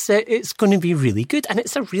 it's going to be really good. And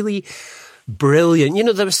it's a really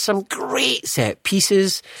brilliant, there was some great set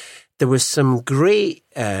pieces. There was some great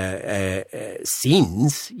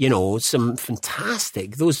scenes, some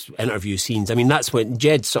fantastic, those interview scenes. I mean, that's when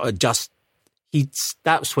Jed sort of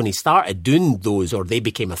that's when he started doing those, or they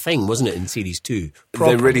became a thing, wasn't it, in series 2?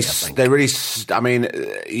 Properly,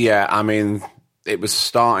 it was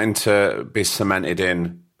starting to be cemented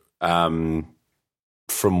in,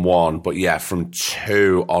 from 1, but from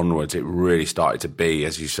 2 onwards, it really started to be,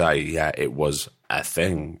 as you say, it was a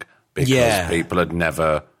thing because people had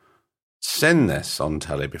never seen this on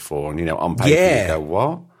telly before, and on paper you go,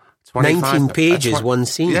 what? 19 pages, one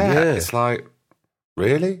scene. Yeah, it's like,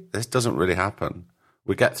 really? This doesn't really happen.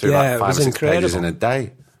 We get through like 5 or 6 pages in a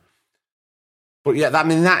day. But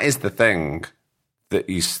that is the thing that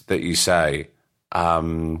you say.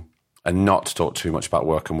 And not to talk too much about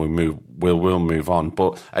work, and we'll move on.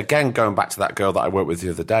 But again, going back to that girl that I worked with the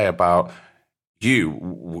other day, about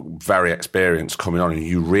you, very experienced, coming on, and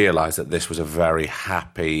you realise that this was a very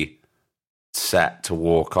happy set to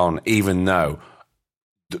walk on, even though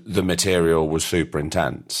the material was super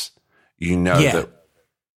intense. That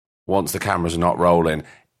once the cameras are not rolling,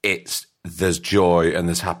 there's joy and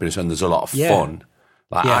there's happiness and there's a lot of fun.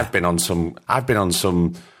 I've been on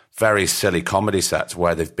some very silly comedy sets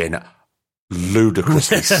where they've been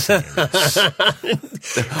ludicrously serious.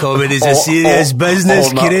 Comedy's a serious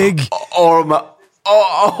business, Craig.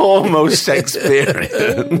 Almost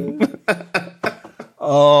Shakespearean.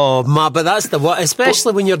 Oh, but that's the what.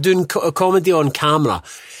 Especially when you're doing comedy on camera,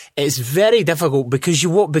 it's very difficult because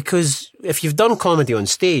if you've done comedy on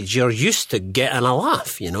stage, you're used to getting a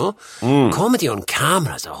laugh. Comedy on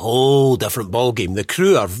camera is a whole different ballgame. The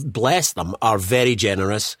crew bless them, are very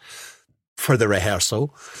generous for the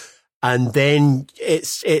rehearsal, and then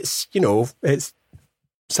it's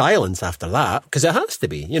silence after that because it has to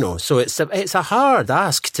be. So it's a hard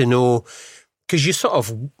ask to know because you sort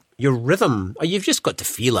of. Your rhythm, you've just got to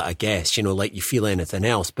feel it, I guess, like you feel anything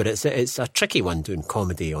else. But it's a tricky one doing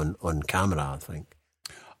comedy on camera, I think.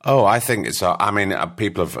 Oh, I think it's,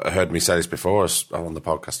 people have heard me say this before on the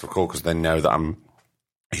podcast, of course, because they know that I'm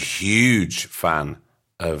a huge fan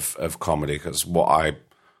of comedy, because what I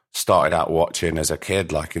started out watching as a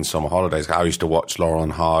kid, like in summer holidays, I used to watch Laurel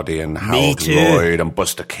and Hardy and Harold Lloyd and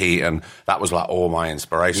Buster Keaton. That was like all my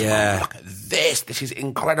inspiration. Yeah. Look at this is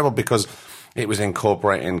incredible, because it was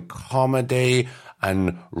incorporating comedy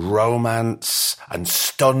and romance and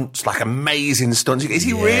stunts, like amazing stunts. Is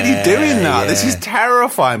he really doing that? Yeah. This is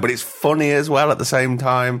terrifying, but it's funny as well at the same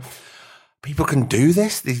time. People can do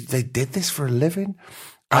this. They did this for a living.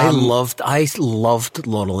 I loved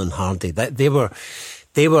Laurel and Hardy. They were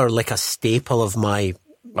like a staple of my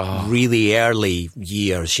really early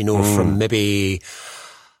years, from maybe...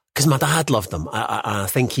 Because my dad loved them. I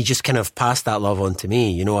think he just kind of passed that love on to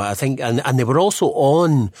me, I think, and they were also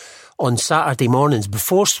on Saturday mornings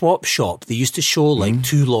before Swap Shop. They used to show like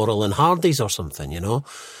 2 Laurel and Hardys or something, and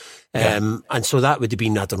so that would have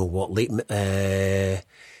been, I don't know what, late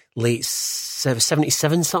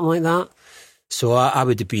 77, something like that. So I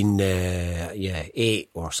would have been, 8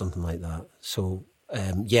 or something like that. So,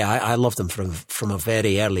 I loved them from a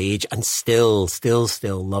very early age, and still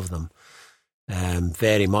love them.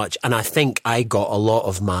 Very much. And I think I got a lot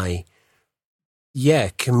of my, you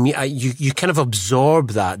kind of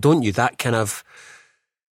absorb that, don't you? That kind of,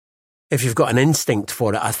 if you've got an instinct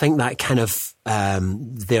for it, I think that kind of,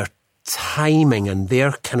 their timing and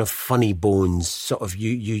their kind of funny bones, sort of,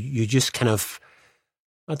 you just kind of,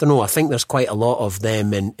 I don't know, I think there's quite a lot of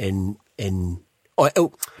them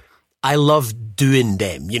I love doing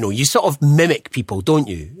them. You sort of mimic people, don't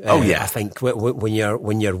you? I think when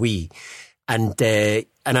you're wee. And I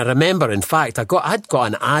remember, in fact, I'd got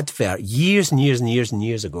an advert years and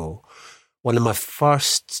years ago. One of my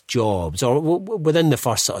first jobs, or within the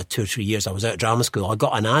first sort of 2 or 3 years I was out of drama school, I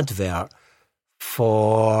got an advert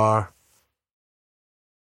for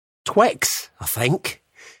Twix, I think.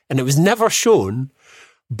 And it was never shown.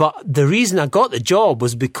 But the reason I got the job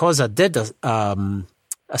was because I did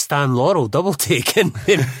a Stan Laurel double take in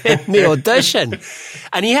the audition.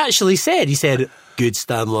 And he actually said, good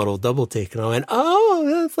Stan Laurel double take. And I went, oh,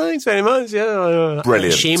 yeah, thanks very much. Yeah.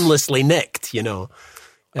 Brilliant. Shamelessly nicked, you know.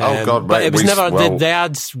 Oh, God. But it was the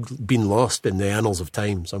ad's been lost in the annals of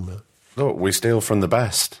time somewhere. Look, we steal from the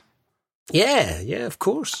best. Yeah, of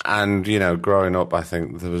course. And, you know, growing up, I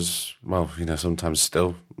think there was, well, you know, sometimes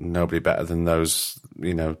still nobody better than those,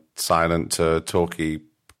 you know, silent to talky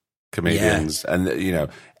comedians. Yeah. And, you know,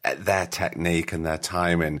 their technique and their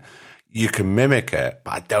timing, you can mimic it,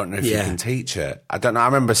 but I don't know if you can teach it. I don't know. I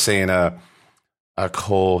remember seeing a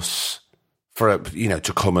course for, you know,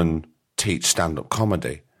 to come and teach stand-up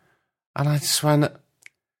comedy. And I just went,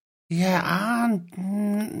 yeah, I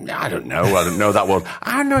don't know. I don't know that word.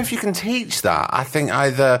 I don't know if you can teach that. I think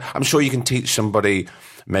I'm sure you can teach somebody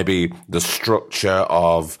maybe the structure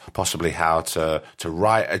of possibly how to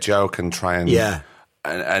write a joke and try and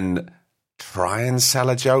and try and sell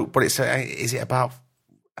a joke. But is it about?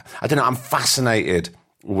 I don't know. I'm fascinated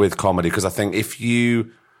with comedy because I think if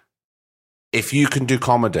you can do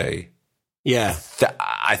comedy,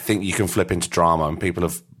 I think you can flip into drama, and people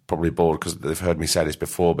have probably bored because they've heard me say this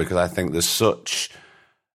before, because I think there's such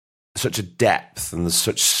a depth and there's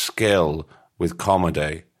such skill with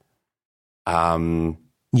comedy.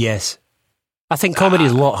 Yes. I think comedy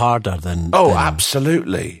is a lot harder than... Oh,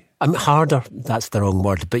 absolutely. I mean, harder, that's the wrong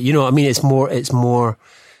word, but you know, I mean, it's more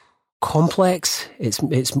complex. It's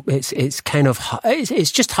kind of,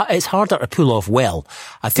 it's harder to pull off well.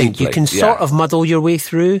 I think you can sort of muddle your way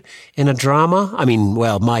through in a drama. I mean,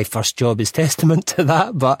 well, my first job is testament to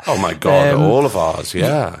that, but... Oh my God, all of ours,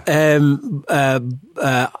 yeah. I'm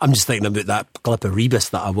just thinking about that clip of Rebus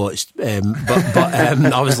that I watched, but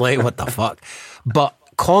I was like, what the fuck? But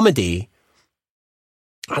comedy...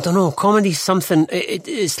 I don't know. Comedy's something.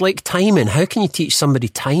 It's like timing. How can you teach somebody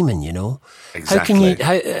timing? You know, exactly.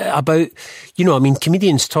 I mean,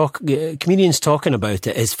 comedians talking about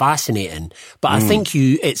it is fascinating, but I think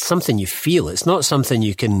it's something you feel. It's not something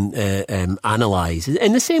you can analyze.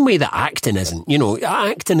 In the same way that acting isn't. You know,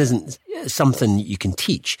 acting isn't something you can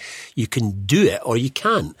teach. You can do it or you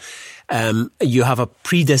can't. You have a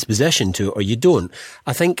predisposition to it or you don't.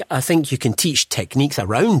 I think you can teach techniques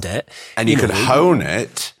around it. And you can hone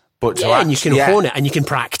it, but and you can hone it and you can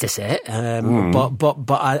practice it.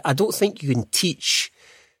 But I don't think you can teach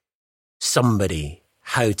somebody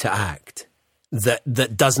how to act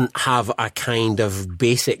that doesn't have a kind of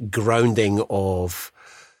basic grounding of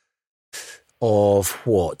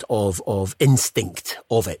instinct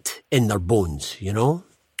of it in their bones, you know?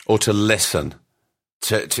 Or to listen.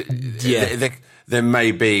 There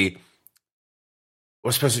may be, well,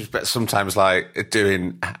 especially sometimes like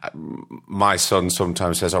doing, my son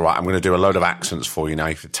sometimes says, all right, I'm going to do a load of accents for you now.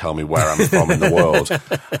 You have to tell me where I'm from in the world.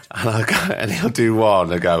 And he'll do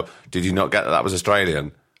one. I go, did you not get that was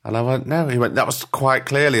Australian? And I went, no. He went, that was quite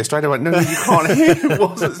clearly Australia. I went, no, you can't hear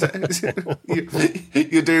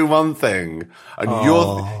it. You do one thing, and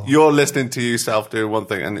you're listening to yourself doing one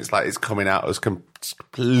thing, and it's like it's coming out as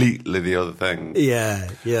completely the other thing. Yeah.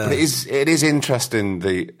 But it is interesting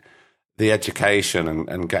the education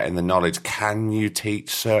and getting the knowledge. Can you teach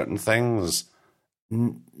certain things?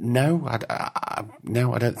 No, I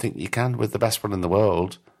don't think you can with the best one in the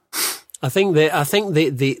world. I think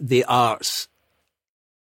the arts,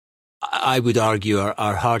 I would argue,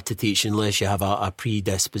 are hard to teach unless you have a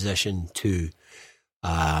predisposition to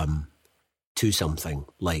something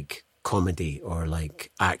like comedy or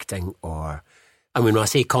like acting, or I mean, when I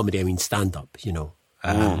say comedy, I mean stand up. You know,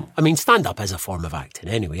 I mean, stand up is a form of acting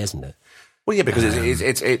anyway, isn't it? Well, yeah, because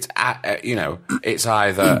it's you know, it's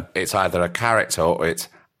either a character or it's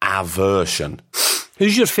a version.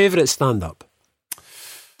 Who's your favourite stand up?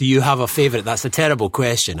 Do you have a favourite? That's a terrible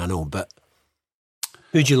question, I know, but.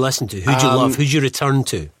 Who'd you listen to? Who'd you love? Who'd you return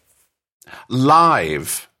to?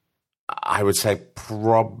 Live, I would say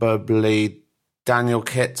probably Daniel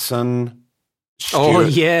Kitson.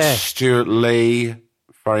 Stuart Lee.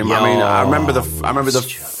 I mean, I remember the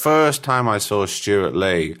first time I saw Stuart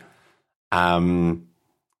Lee, and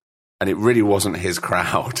it really wasn't his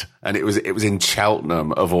crowd, and it was in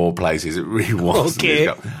Cheltenham of all places. It really wasn't.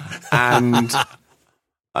 Okay. And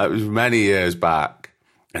it was many years back,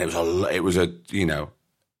 and it was a you know.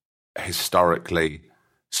 Historically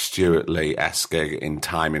Stuart Lee-esque in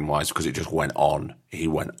timing wise, because it just went on. He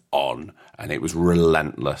went on, and it was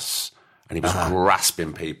relentless, and he was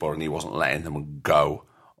grasping people, and he wasn't letting them go.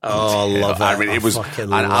 Oh, I love that. I mean, it was,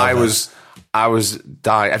 and I was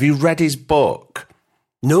dying. Have you read his book?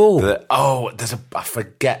 No. I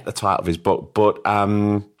forget the title of his book, but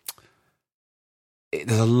there's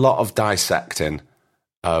a lot of dissecting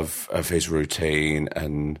of his routine,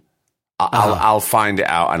 and I'll find it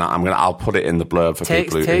out, and I'll put it in the blurb for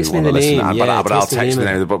people who want to listen. But I'll text the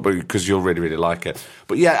name of the book because you'll really, really like it.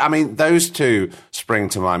 But yeah, I mean, those two spring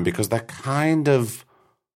to mind because they're kind of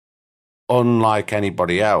unlike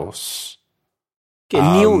anybody else.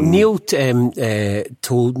 Neil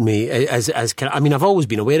told me I mean, I've always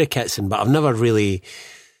been aware of Kitson, but I've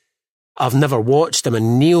never watched him.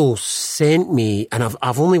 And Neil sent me, and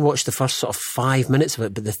I've only watched the first sort of 5 minutes of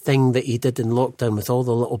it. But the thing that he did in lockdown with all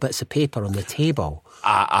the little bits of paper on the table,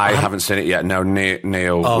 I haven't seen it yet. No,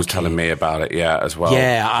 Neil was telling me about it, as well.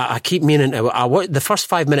 Yeah, I keep meaning to. The first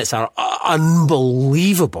 5 minutes are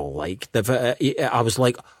unbelievable. Like I was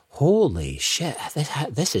like, holy shit,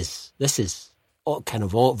 this is kind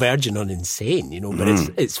of verging on insane, but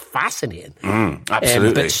it's fascinating.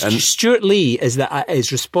 Absolutely. But Stuart Lee is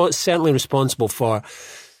certainly responsible for,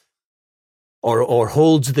 or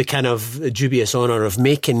holds the kind of dubious honour of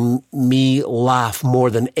making me laugh more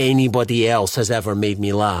than anybody else has ever made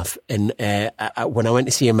me laugh. And when I went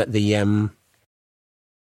to see him at the on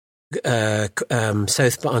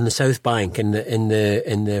the South Bank in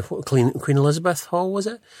the Queen Elizabeth Hall, was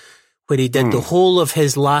it, where he did the whole of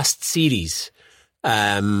his last series.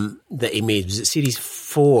 That he made, was it series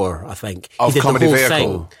 4? I think of he did Comedy the whole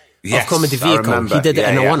Vehicle. thing Yes, of Comedy I Vehicle. remember. He did it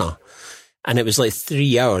in a yeah. one, and it was like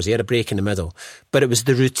 3 hours. He had a break in the middle, but it was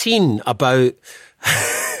the routine about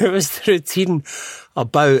his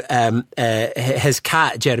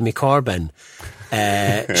cat Jeremy Corbyn.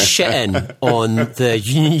 Shitting on the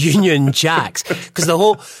Union Jacks because it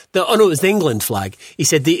was the England flag. He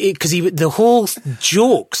said the whole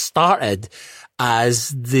joke started as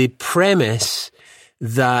the premise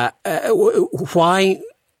that why,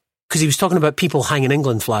 because he was talking about people hanging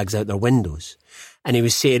England flags out their windows, and he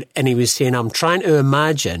was saying I'm trying to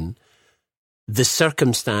imagine the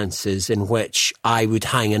circumstances in which I would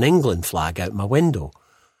hang an England flag out my window.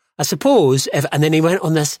 I suppose and then he went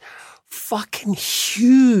on this fucking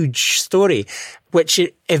huge story, which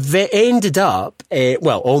it ended up,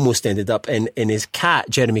 almost ended up in his cat,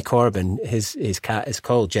 Jeremy Corbyn. His cat is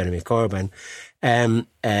called Jeremy Corbyn,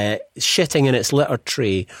 shitting in its litter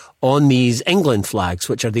tray on these England flags,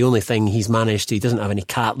 which are the only thing he's managed to. He doesn't have any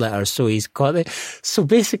cat litter, so he's got it. So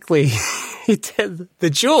basically, he did the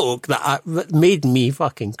joke that made me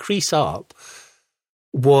fucking crease up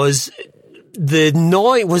was the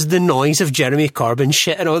noise of Jeremy Corbyn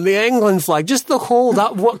shitting on the England flag. Just the whole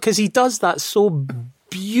because he does that so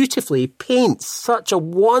beautifully, paints such a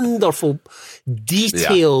wonderful,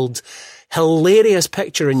 detailed, hilarious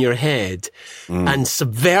picture in your head, and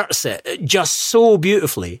subverts it just so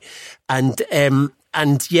beautifully. And the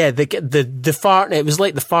fart. It was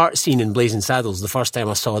like the fart scene in Blazing Saddles. The first time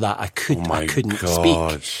I saw that, I couldn't speak.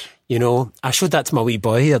 I showed that to my wee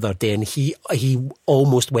boy the other day, and he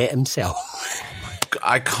almost wet himself.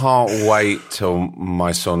 I can't wait till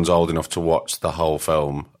my son's old enough to watch the whole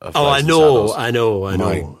film of I know.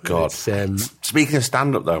 My God. Speaking of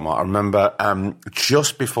stand-up, though, Mark, I remember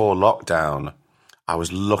just before lockdown, I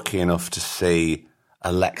was lucky enough to see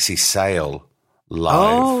Alexei Sale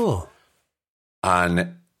live. Oh.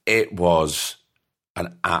 And it was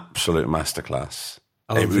an absolute masterclass.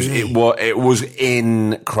 Oh, it was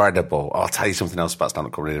incredible. I'll tell you something else about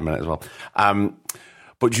stand-up comedy in a minute as well.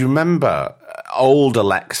 But do you remember old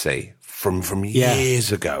Alexei from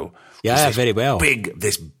years ago? Yeah, very well.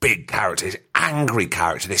 This big character, this angry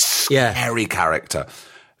character, this scary character.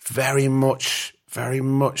 Very much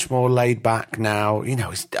more laid back now.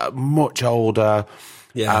 He's much older.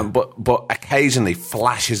 Yeah. But occasionally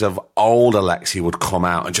flashes of old Alexei would come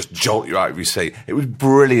out and just jolt you out of your seat. It was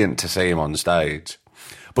brilliant to see him on stage.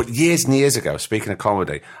 But years and years ago, speaking of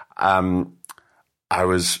comedy, I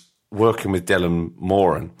was working with Dylan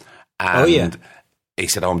Moran, and he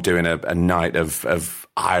said, I'm doing a night of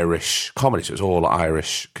Irish comedy. So it was all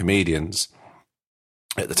Irish comedians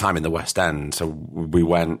at the time in the West End. So we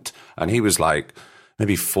went, and he was like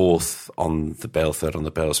maybe fourth on the bill, third on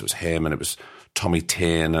the bill. So it was him, and it was Tommy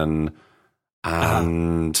Tiernan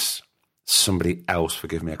and somebody else,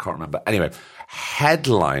 forgive me, I can't remember. Anyway,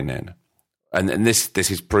 headlining, and this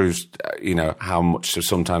proves, how much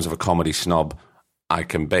sometimes of a comedy snob I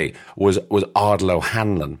can be, was Ardal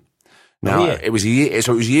O'Hanlon. Now, it was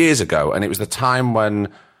years ago, and it was the time when,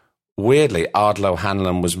 weirdly, Ardal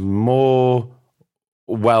O'Hanlon was more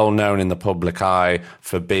well known in the public eye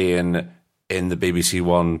for being in the BBC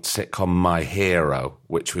One sitcom My Hero,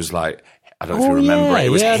 which was like, I don't know if you remember it. It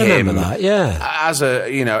was him. I remember that, yeah. As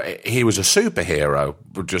he was a superhero,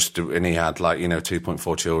 and he had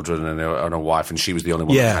 2.4 children and a wife, and she was the only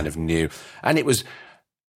one that kind of knew. And it was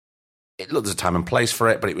looked, there's a time and place for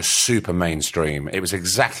it, but it was super mainstream. It was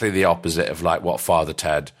exactly the opposite of like what Father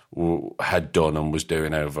Ted had done and was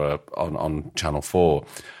doing over on Channel 4.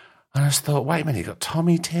 And I just thought, wait a minute, you got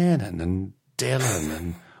Tommy Tiernan and Dylan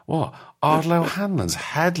and what? Ardlo Hanlon's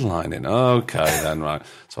headlining. Okay, then, right.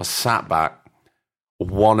 So I sat back.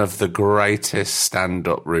 One of the greatest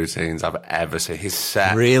stand-up routines I've ever seen. His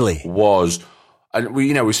set really was, and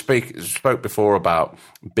we spoke before about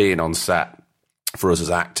being on set for us as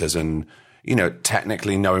actors, and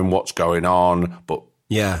technically knowing what's going on, but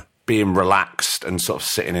being relaxed and sort of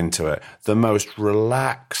sitting into it. The most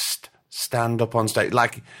relaxed stand-up on stage,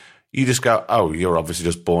 like. You just go, oh, you're obviously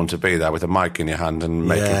just born to be there with a mic in your hand and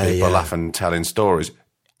making people laugh and telling stories.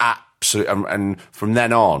 Absolutely. And from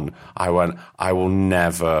then on, I went, I will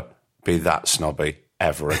never be that snobby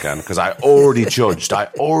ever again, because I already judged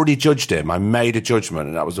him. I made a judgment,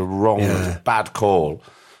 and that was it was a bad call.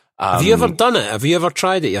 Have you ever done it? Have you ever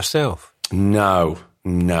tried it yourself? No.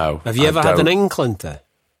 Have you ever had an inkling to?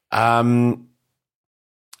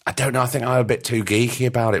 I don't know. I think I'm a bit too geeky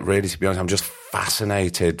about it, really, to be honest. I'm just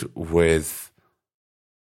fascinated with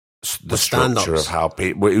the structure of how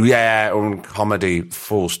people... on comedy,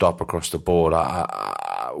 full stop across the board.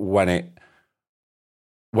 When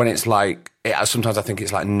it's like... sometimes I think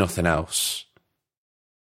it's like nothing else.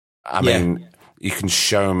 I mean, you can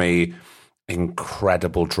show me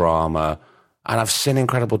incredible drama, and I've seen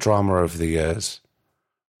incredible drama over the years,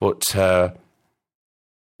 but...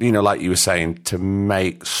 like you were saying, to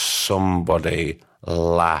make somebody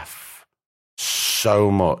laugh so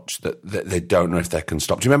much that they don't know if they can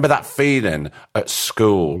stop. Do you remember that feeling at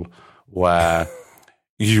school where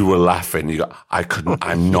you were laughing? You go,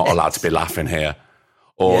 I'm not allowed to be laughing here.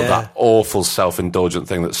 Or that awful self-indulgent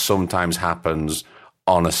thing that sometimes happens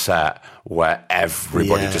on a set where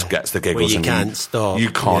everybody just gets the giggles. Well, and can't stop. You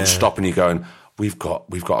can't stop, and you're going... We've got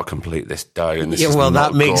to complete this day, and this is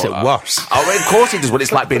that makes it worse. Oh, of course it does. Well,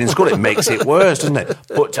 it's like being in school; it makes it worse, doesn't it?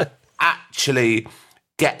 But to actually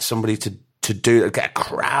get somebody to get a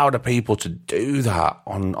crowd of people to do that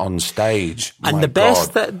on stage, and the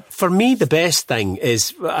best for me, the best thing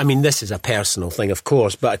is, I mean, this is a personal thing, of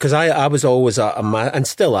course, but because I was always and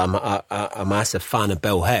still am a massive fan of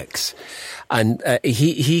Bill Hicks, and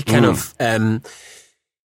he kind of.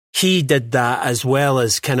 He did that as well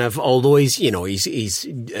as kind of, although he's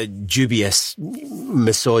dubious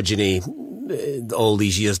misogyny all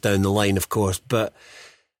these years down the line, of course, but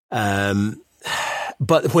when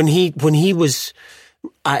he was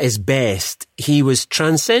at his best, he was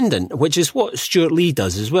transcendent, which is what Stuart Lee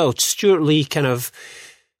does as well. Stuart Lee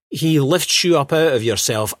he lifts you up out of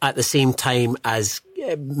yourself at the same time as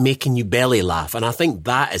making you belly laugh. And I think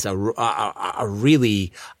that is a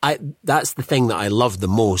really, that's the thing that I love the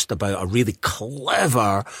most about a really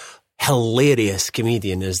clever, hilarious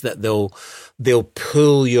comedian, is that they'll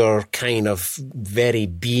pull your kind of very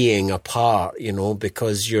being apart,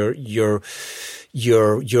 because you're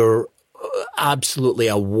absolutely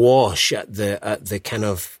awash at the kind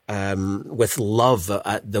of with love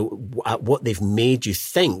at what they've made you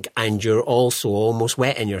think, and you're also almost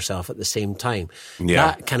wetting yourself at the same time.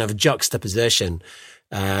 That kind of juxtaposition,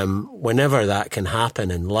 whenever that can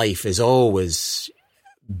happen in life, is always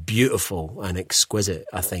beautiful and exquisite.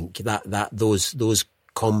 I think that those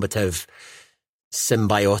combative,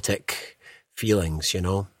 symbiotic feelings,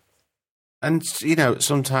 and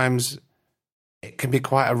sometimes it can be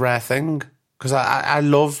quite a rare thing, because I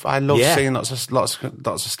love seeing lots of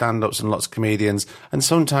stand-ups and lots of comedians, and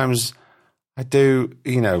sometimes I do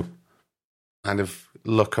kind of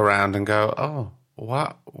look around and go, oh,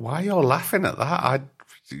 why you're laughing at that?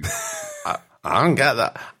 I don't get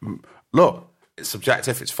that. Look, it's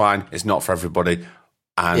subjective, it's fine, it's not for everybody,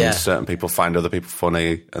 and certain people find other people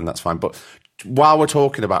funny, and that's fine. But while we're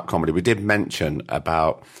talking about comedy, we did mention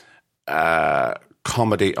about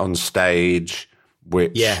comedy on stage,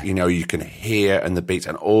 which you can hear, and the beats,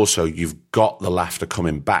 and also you've got the laughter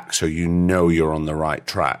coming back, so you're on the right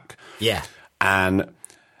track. And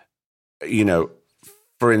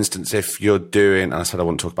for instance, if you're doing, and I said I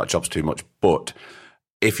wouldn't talk about jobs too much, but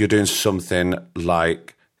if you're doing something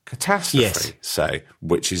like Catastrophe, say,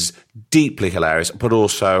 which is deeply hilarious, but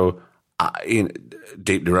also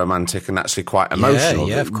deeply romantic and actually quite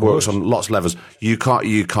emotional. Of it course. Works on lots of levels. You can't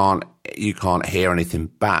hear anything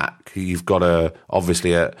back. You've got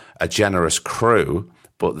obviously a generous crew,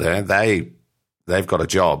 but they've got a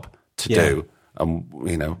job to do,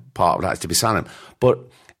 and part of that is to be silent. But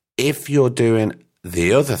if you're doing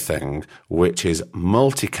the other thing, which is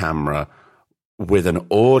multi-camera with an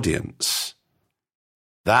audience,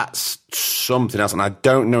 that's something else. And I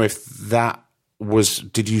don't know if that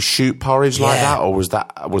did you shoot porridge like that, or was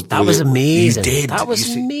that amazing? You did. That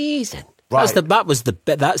was amazing. Right. That's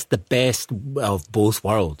the best of both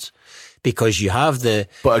worlds, because you have the.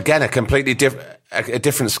 But again, a completely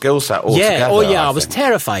different skill set altogether. Yeah. Oh yeah. I was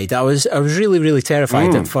terrified. I was really, really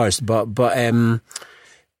terrified at first. But Kev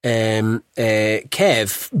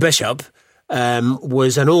Bishop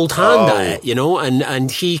was an old hand at it, you know, and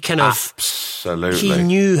he kind of absolutely he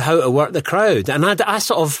knew how to work the crowd, and I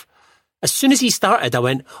sort of. As soon as he started, I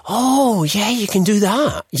went, oh, yeah, you can do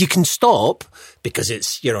that. You can stop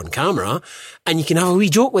because you're on camera, and you can have a wee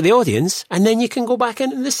joke with the audience, and then you can go back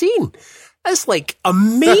into the scene. It's like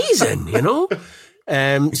amazing, you know?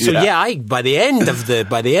 By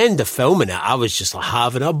the end of filming it, I was just like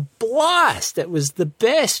having a blast. It was the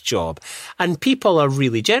best job. And people are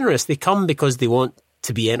really generous. They come because they want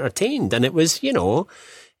to be entertained. And it was, you know,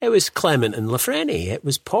 it was Clement and Lafreni. It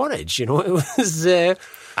was Porridge, you know, it was...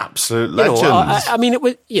 absolute legends. I mean, it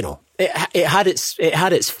was, you know, it had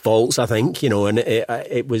its faults, I think, you know, and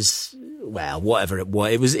it was, well, whatever it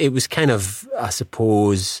was. It was kind of, I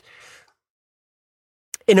suppose,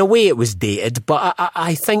 in a way, it was dated. But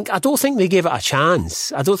I don't think they gave it a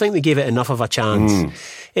chance. I don't think they gave it enough of a chance.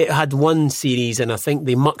 It had one series, and I think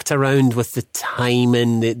they mucked around with the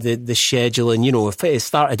timing, the scheduling. You know, if it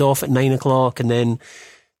started off at 9:00 and then.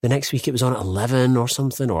 The next week it was on at 11 or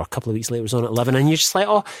something, or a couple of weeks later it was on at 11, and you're just like,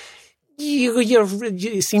 oh,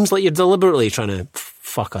 it seems like you're deliberately trying to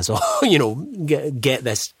fuck us all, you know, get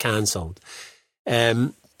this cancelled.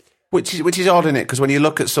 Which is odd, isn't it? Because when you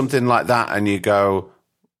look at something like that and you go,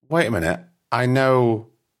 wait a minute, I know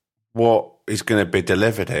what is going to be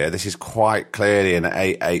delivered here. This is quite clearly an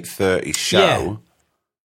 8:30 show.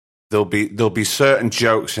 Yeah. There'll be certain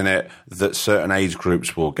jokes in it that certain age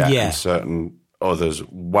groups will get, and certain others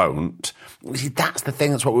won't. See, that's the thing.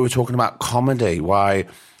 That's what we were talking about, comedy, why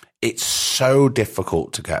it's so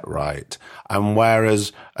difficult to get right. And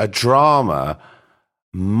whereas a drama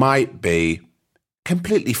might be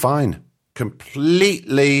completely fine,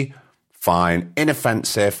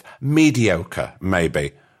 inoffensive, mediocre,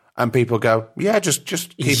 maybe. And people go, yeah, just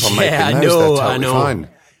keep on making those. They're totally fine.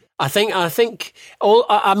 I think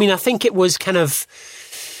it was kind of...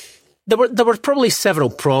 There were probably several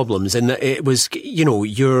problems, and it was, you know,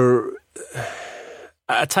 you're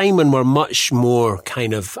at a time when we're much more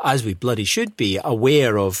kind of, as we bloody should be,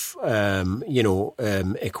 aware of,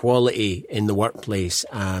 equality in the workplace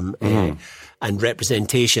and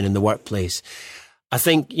representation in the workplace. I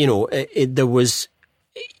think, you know, it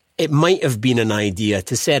might have been an idea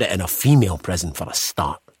to set it in a female prison for a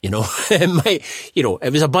start. You know,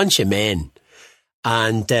 it was a bunch of men.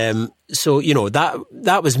 And so, you know,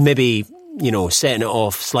 that was maybe, you know, setting it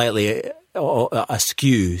off slightly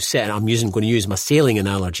askew. I'm going to use my sailing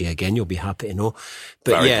analogy again. You'll be happy to know.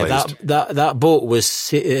 But Very pleased. that boat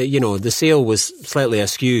was, you know, the sail was slightly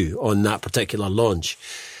askew on that particular launch,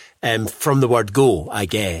 from the word go, I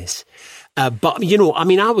guess. But you know, I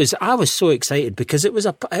mean, I was so excited because it was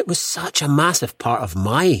such a massive part of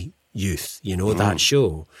my youth. You know, that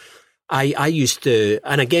show. I used to,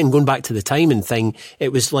 and again, going back to the timing thing,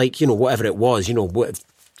 it was like, you know, whatever it was, you know,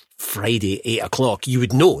 Friday, 8:00, you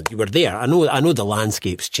would know, you were there. I know the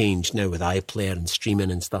landscape's changed now with iPlayer and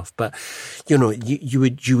streaming and stuff, but, you know,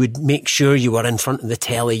 you would make sure you were in front of the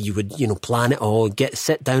telly, you would, you know, plan it all,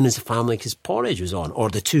 sit down as a family because Porridge was on, or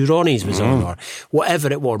the Two Ronnies was on, or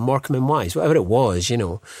whatever it was, Morecambe and Wise, whatever it was, you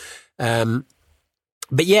know.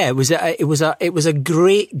 But yeah, it was a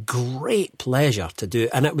great pleasure to do,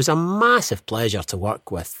 and it was a massive pleasure to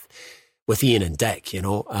work with Ian and Dick, you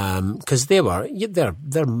know, because they're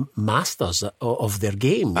masters of their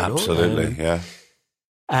game. You Absolutely, know?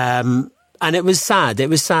 And it was sad. It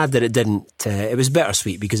was sad that it didn't. It was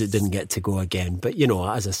bittersweet because it didn't get to go again. But you know,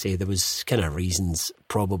 as I say, there was kind of reasons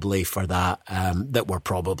probably for that that were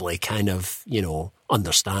probably kind of, you know,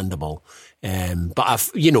 understandable. But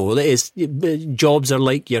you know, jobs are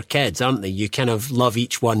like your kids, aren't they? You kind of love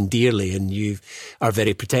each one dearly, and you are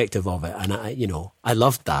very protective of it. And I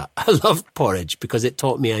loved that. I loved Porridge because it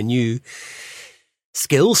taught me a new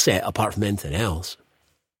skill set apart from anything else.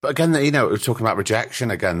 But again, you know, we're talking about rejection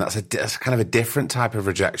again. That's kind of a different type of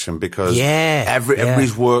rejection because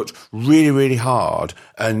everybody's worked really, really hard,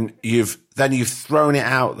 and you've thrown it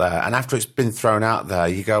out there, and after it's been thrown out there,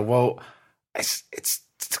 you go, well, it's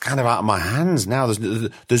kind of out of my hands now.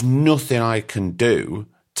 There's nothing I can do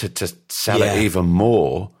to sell it even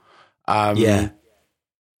more.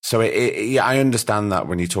 So I understand that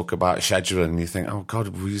when you talk about scheduling, you think, oh God,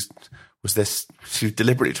 was she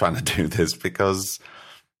deliberately trying to do this because.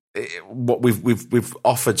 What we've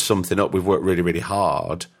offered something up. We've worked really, really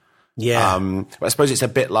hard. Yeah. I suppose it's a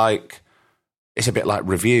bit like it's a bit like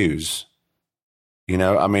reviews. You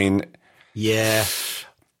know, I mean, Yeah.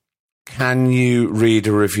 can you read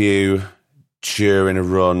a review during a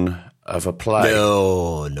run of a play?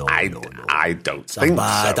 No. I don't think so.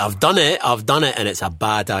 I've done it, and it's a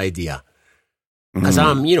bad idea. Because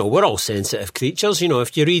we're all sensitive creatures.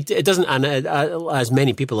 If you read, it doesn't, and as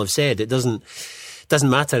many people have said, it doesn't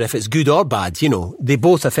matter if it's good or bad. They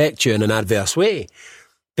both affect you in an adverse way.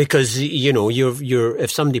 Because, you're if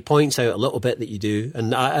somebody points out a little bit that you do,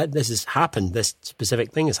 and this has happened, this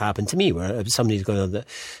specific thing has happened to me, where somebody's going,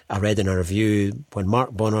 I read in a review when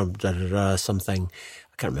Mark Bonnar did something,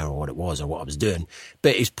 I can't remember what it was or what I was doing,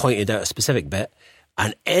 but he's pointed out a specific bit,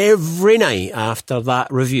 and every night after that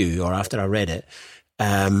review, or after I read it,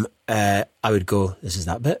 I would go, this is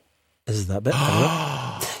that bit.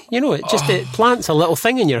 It plants a little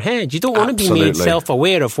thing in your head. You don't want to be made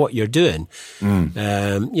self-aware of what you're doing.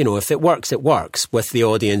 If it works with the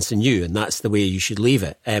audience and you, and that's the way you should leave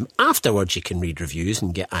it. Afterwards, you can read reviews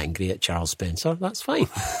and get angry at Charles Spencer. That's fine.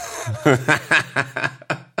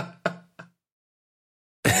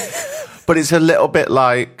 But it's a little bit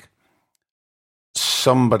like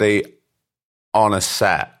somebody on a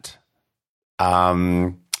set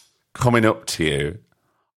coming up to you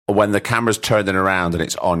when the camera's turning around and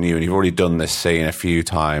it's on you, and you've already done this scene a few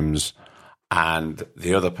times, and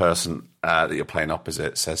the other person that you're playing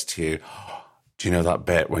opposite says to you, do you know that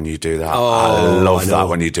bit when you do that? I love that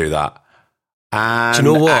when you do that. And do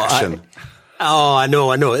you know what? Action. I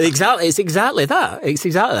know. Exactly. It's exactly that.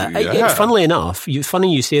 Yeah. Funnily enough,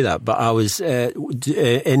 funny you say that, but I was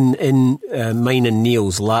in mine and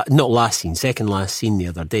Neil's second last scene the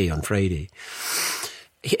other day on Friday.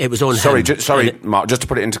 It was on. Sorry, Mark. Just to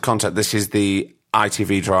put it into context, this is the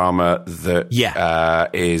ITV drama that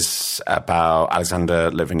is about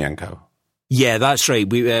Alexander Litvinenko. Yeah, that's right.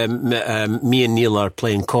 We, me and Neil are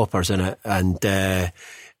playing coppers in it, and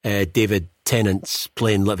David Tennant's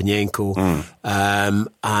playing Litvinenko. I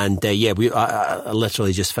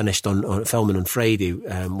literally just finished on filming on Friday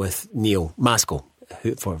with Neil Maskell,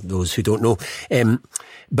 for those who don't know.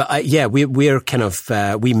 We're kind of,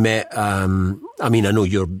 we met, I know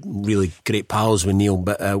you're really great pals with Neil,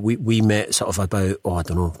 but we met sort of about,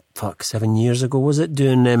 7 years ago, was it,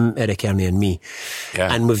 doing Eric Ernie and Me.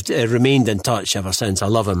 Yeah. And we've remained in touch ever since. I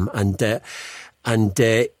love him. But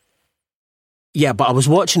I was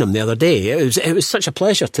watching him the other day. It was such a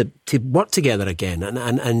pleasure to work together again.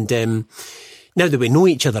 And now that we know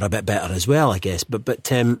each other a bit better as well, I guess, but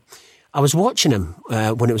I was watching him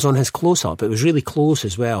when it was on his close-up. It was really close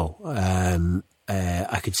as well.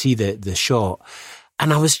 I could see the shot.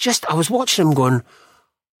 And I was watching him going,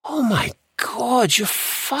 oh my God, you're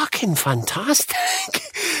fucking fantastic.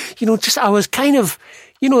 I was kind of,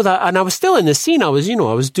 that, and I was still in the scene. I was his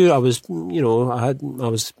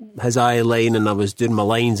eye line, and I was doing my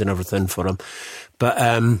lines and everything for him. But,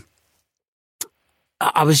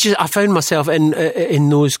 I found myself in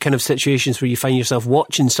those kind of situations where you find yourself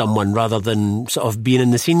watching someone rather than sort of being in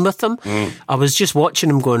the scene with them. I was just watching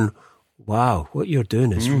him going, wow, what you're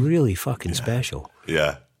doing is really fucking special.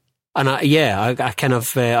 Yeah. And I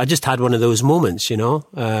just had one of those moments,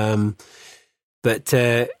 why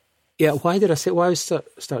did I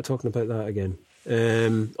start talking about that again?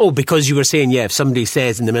 Because you were saying, if somebody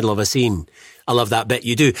says in the middle of a scene, I love that bit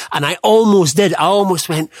you do. And I almost did. I almost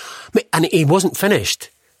went, and it wasn't finished.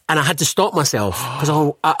 And I had to stop myself because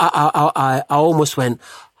I almost went,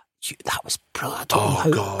 that was brilliant.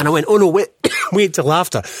 God. And I went, oh no, wait till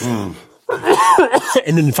after.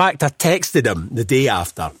 And in fact, I texted him the day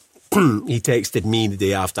after. He texted me the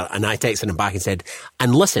day after, and I texted him back and said,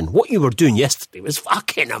 and listen, what you were doing yesterday was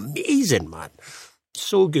fucking amazing, man.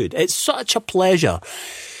 So good. It's such a pleasure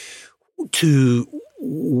to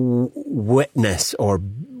witness or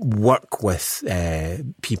work with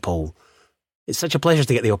people. It's such a pleasure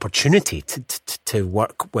to get the opportunity to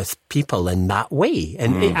work with people in that way.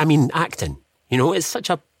 And acting, it's such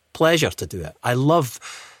a pleasure to do it. I love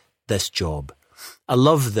this job. I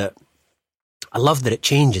love that it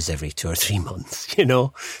changes every 2 or 3 months,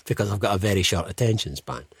 because I've got a very short attention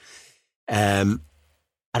span. And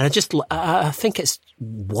I think it's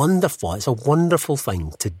wonderful. It's a wonderful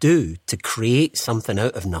thing to do, to create something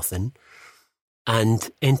out of nothing and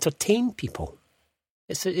entertain people.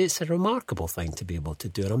 It's a remarkable thing to be able to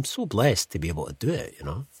do, and I'm so blessed to be able to do it,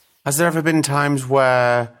 Has there ever been times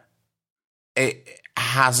where it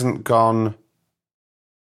hasn't gone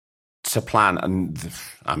to plan? And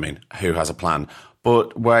who has a plan?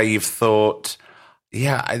 But where you've thought,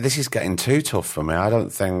 this is getting too tough for me. I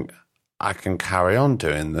don't think I can carry on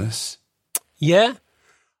doing this. Yeah.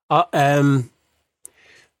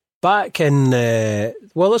 back in,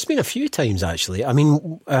 well, there's been a few times actually. I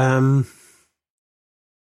mean,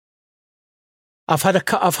 I've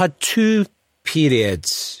had two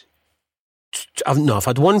periods. I've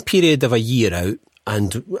had one period of a year out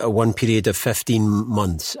and one period of 15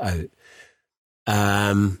 months out,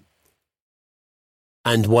 and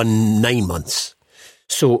one 9 months.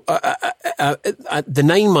 So the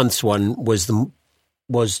 9 months one was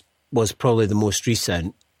probably the most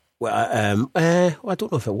recent. I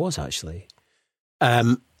don't know if it was actually,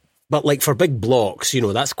 but like for big blocks,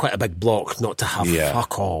 that's quite a big block not to have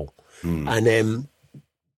fuck all, and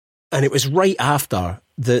it was right after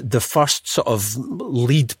the first sort of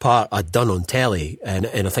lead part I'd done on telly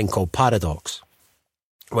in a thing called Paradox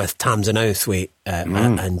with Tamsin Outhwaite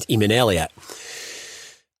and Eamon Elliott.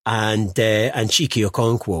 And Chiki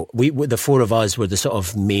Okonkwo. The four of us were the sort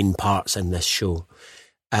of main parts in this show.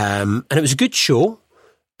 And it was a good show.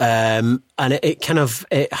 And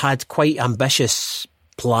it had quite ambitious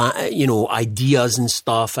ideas and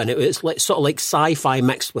stuff. And it was like sort of like sci-fi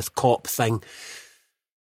mixed with cop thing.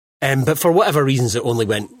 But for whatever reasons, it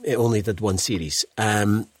only did one series.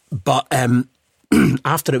 But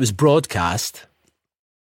after it was broadcast,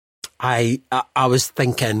 I was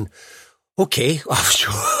thinking, okay,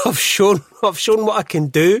 I've shown what I can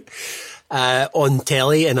do on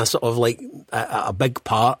telly in a sort of like a big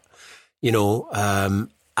part, here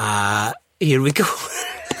we go.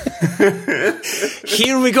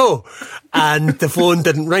 Here we go. And the phone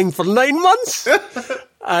didn't ring for 9 months.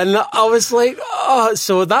 And I was like, oh,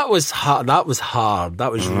 so that was hard. That was hard.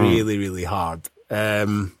 That was really, really hard.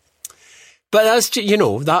 But that's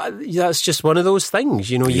that's just one of those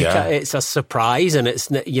things, it's a surprise, and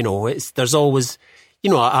there's always,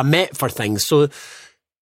 a met for things. So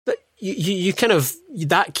that you kind of,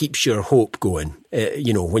 that keeps your hope going.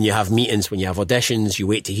 When you have meetings, when you have auditions, you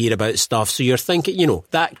wait to hear about stuff. So you're thinking,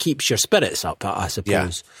 that keeps your spirits up, I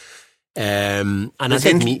suppose. And I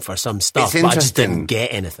did meet for some stuff, but I just didn't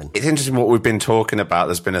get anything. It's interesting what we've been talking about.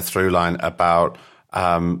 There's been a through line about,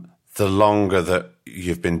 the longer that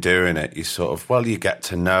you've been doing it, you sort of, you get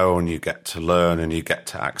to know and you get to learn and you get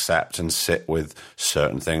to accept and sit with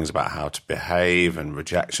certain things about how to behave and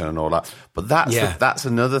rejection and all that. But that's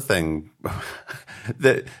another thing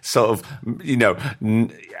that sort of,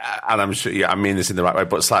 and I'm sure I mean this in the right way,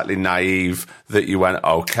 but slightly naive, that you went,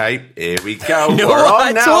 okay, here we go. No, we're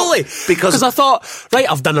on now. Totally. Because I thought, right,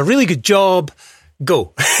 I've done a really good job.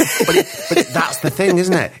 Go. but that's the thing,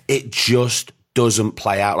 isn't it? It just doesn't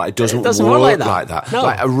play out like it doesn't work like that. No.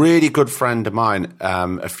 Like a really good friend of mine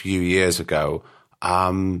a few years ago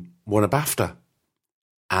won a BAFTA,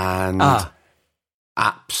 and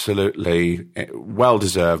absolutely well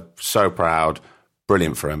deserved, so proud,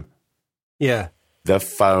 brilliant for him. Yeah, the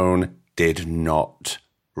phone did not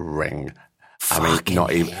ring.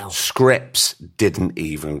 Not even hell. Scripts didn't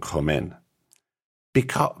even come in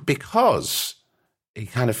because he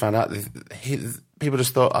kind of found out that people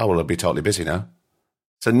just thought, oh, well, he'll be totally busy now.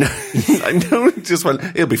 So no, just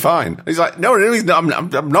went, he'll be fine. He's like, no, he's not,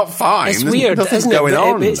 I'm not fine. It's weird, isn't it? Going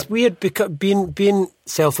on. It's weird because being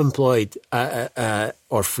self-employed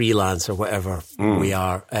or freelance or whatever we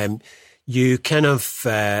are, you kind of,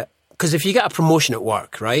 because if you get a promotion at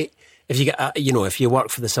work, right? If you get, if you work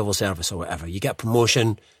for the civil service or whatever, you get a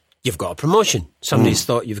promotion, you've got a promotion. Somebody's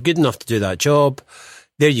thought you're good enough to do that job.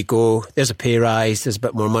 There you go. There's a pay rise. There's a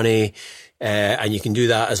bit more money. And you can do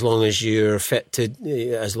that as long as you're fit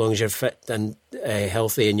and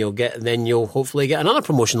healthy, and you'll hopefully get another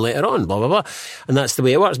promotion later on, blah, blah, blah. And that's the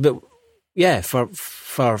way it works. But yeah, for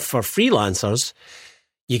freelancers,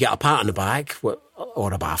 you get a pat on the back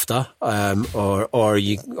or a BAFTA,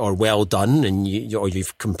 or well done, and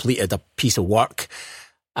you've completed a piece of work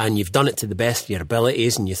and you've done it to the best of your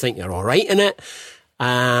abilities and you think you're all right in it.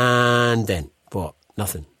 And then what?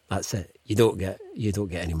 Nothing. That's it. You don't get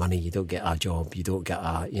any money. You don't get a job. You don't get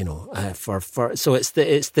so it's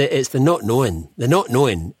the not knowing. The not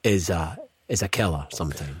knowing is a killer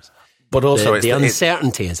sometimes. But also the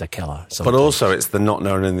uncertainty is a killer sometimes. But also it's the not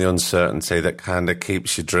knowing and the uncertainty that kind of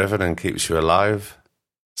keeps you driven and keeps you alive.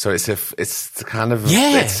 So it's kind of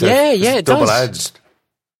it double does. edged.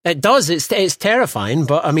 It does. It's terrifying,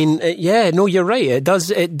 but I mean, no, you're right. It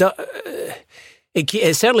does.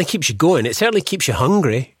 It certainly keeps you going. It certainly keeps you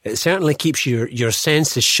hungry. It certainly keeps your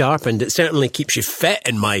senses sharpened. It certainly keeps you fit.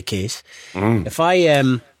 In my case,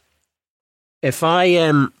 I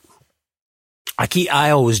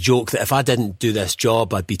always joke that if I didn't do this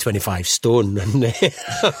job, I'd be 25 stone, because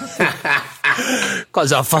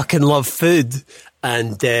I fucking love food,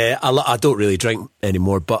 and I don't really drink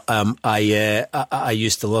anymore. But I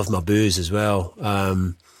used to love my booze as well.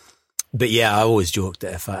 But yeah, I always joked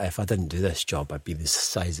that if I didn't do this job, I'd be the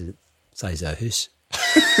size of a house.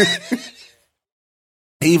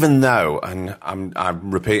 Even though, and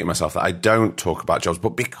I'm repeating myself, that I don't talk about jobs, but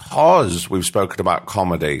because we've spoken about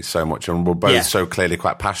comedy so much and we're both so clearly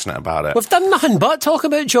quite passionate about it. We've done nothing but talk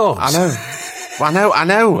about jobs. I know. Well, I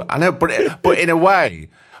know. But in a way,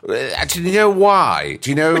 actually, you know why?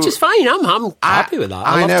 Do you know? Which is fine. I'm happy with that.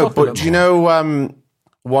 I know, but do you know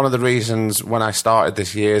one of the reasons when I started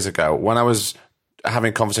this years ago, when I was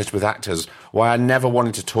having conversations with actors, why I never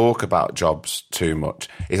wanted to talk about jobs too much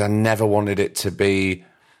is I never wanted it to be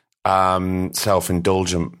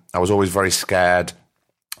self-indulgent. I was always very scared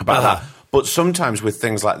about that. But sometimes with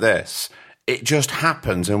things like this, it just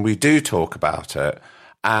happens and we do talk about it,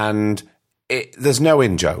 and there's no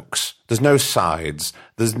in-jokes, there's no sides,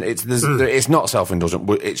 it's not self-indulgent,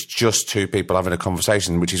 it's just two people having a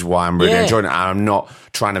conversation, which is why I'm really enjoying it. I'm not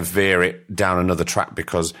trying to veer it down another track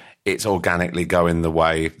because it's organically going the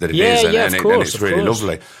way that it is, and it's really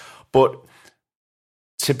lovely. But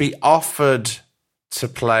to be offered to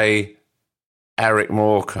play Eric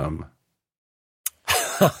Morecambe,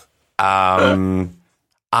 I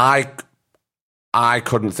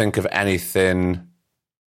couldn't think of anything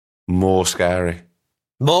more scary.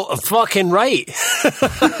 More fucking right.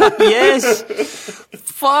 Yes.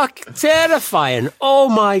 Fuck, terrifying. Oh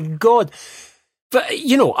my God. But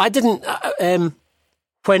I didn't.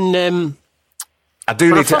 I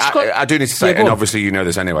do need to say, and obviously you know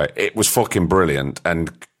this anyway, it was fucking brilliant,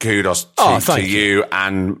 and kudos to you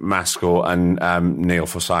and Maskell and Neil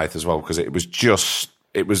Forsyth as well, because it was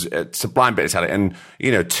a sublime bit of talent,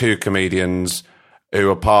 and two comedians who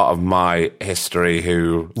are part of my history,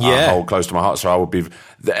 who I hold close to my heart, so I would be,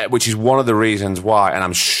 which is one of the reasons why, and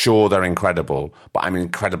I'm sure they're incredible, but I'm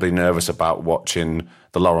incredibly nervous about watching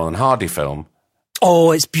the Laurel and Hardy film.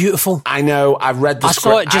 Oh, it's beautiful. I know. I've read the script.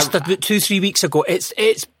 I saw it just about 2-3 weeks ago. It's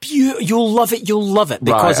beautiful. You'll love it. You'll love it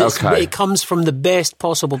because it comes from the best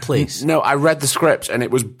possible place. No, I read the script and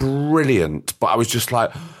it was brilliant, but I was just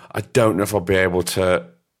like, I don't know if I'll be able to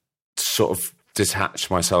sort of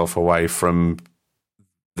detach myself away from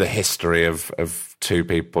the history of two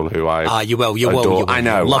people who I you will. I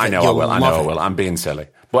know I will. I'm being silly.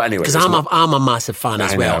 But anyway, because I'm a massive fan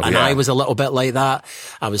as well, and I was a little bit like that.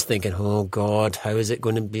 I was thinking, oh God, how is it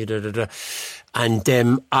going to be? And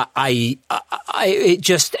I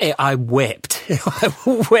wept. I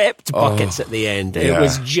wept buckets at the end. It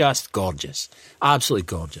was just gorgeous, absolutely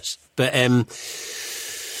gorgeous. But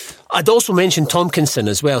I'd also mentioned Tompkinson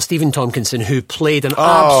as well, Stephen Tompkinson, who played an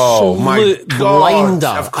absolute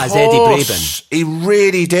blinder as Eddie Braben. He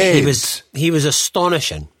really did. He was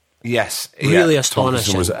astonishing. Yes, really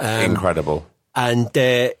astonishing. Tompkinson was incredible, and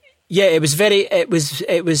it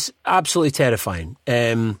was absolutely terrifying.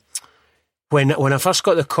 When I first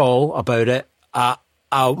got the call about it,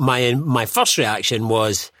 my first reaction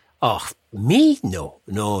was, "Oh, me? No."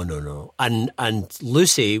 And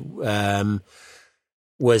Lucy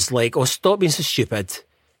was like, "Oh, stop being so stupid.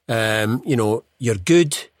 You're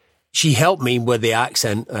good." She helped me with the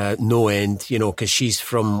accent, no end, because she's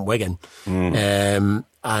from Wigan.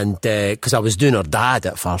 And because I was doing her dad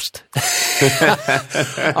at first.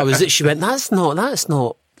 She went, that's not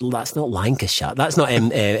Lancashire. That's not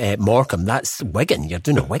Morecambe. That's Wigan. You're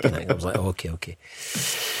doing a Wigan act. I was like, oh, okay.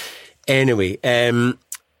 Anyway,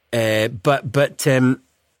 it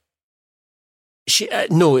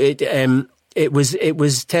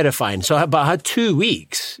was terrifying. So, but I had 2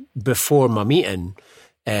 weeks before my meeting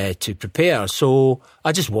to prepare. So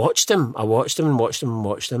I just watched him. I watched him.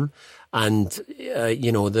 And,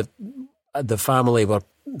 the family were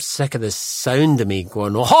sick of the sound of me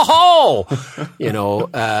going, oh,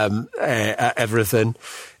 everything.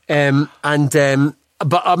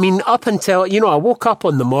 But I mean, up until, I woke up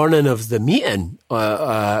on the morning of the meeting,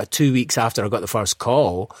 2 weeks after I got the first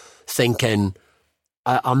call, thinking,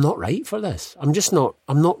 I'm not right for this. I'm not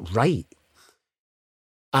right.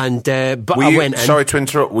 And, but I went in. Sorry to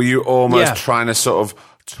interrupt. Were you almost trying to sort of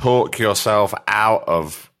talk yourself out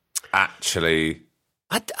of actually?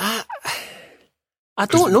 I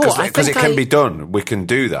don't know. Because it can be done. We can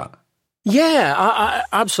do that. Yeah, I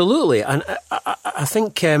absolutely. And I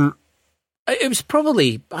think it was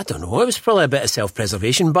probably, I don't know, it was probably a bit of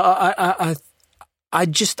self-preservation, but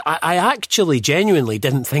I actually genuinely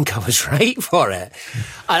didn't think I was right for it.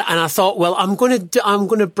 And I thought, well, I'm going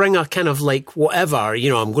to bring a kind of like whatever,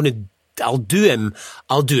 I'll do him,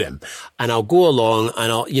 and I'll go along,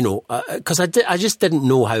 and I'll, because I just didn't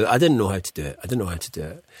know how to do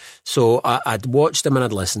it. So I'd watched him and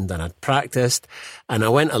I'd listened and I'd practiced, and I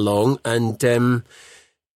went along, and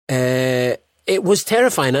it was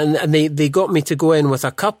terrifying, and they got me to go in with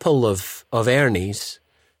a couple of Ernies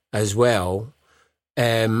as well,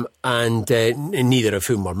 and neither of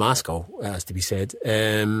whom were Maskell, has to be said,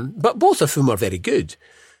 but both of whom are very good.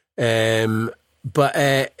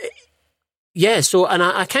 Yeah, so, and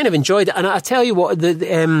I kind of enjoyed it, and I tell you what,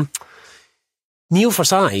 Neil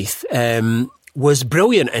Forsyth was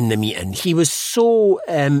brilliant in the meeting. He was so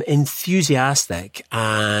enthusiastic,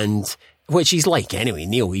 and which he's like anyway,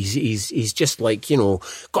 Neil. He's just like, you know,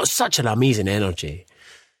 got such an amazing energy.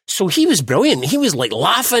 So he was brilliant. He was like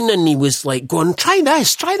laughing, and he was like going, try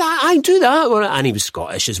this, try that, I do that. And he was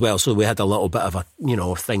Scottish as well, so we had a little bit of a, you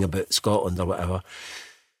know, thing about Scotland or whatever.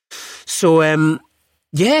 So,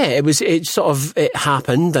 yeah, it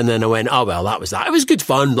happened, and then I went, oh, well, that was that. It was good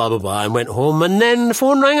fun, blah, blah, blah, and went home, and then the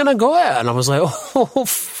phone rang and I got it, and I was like, oh,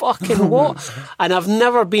 fucking what? And I've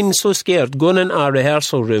never been so scared going into a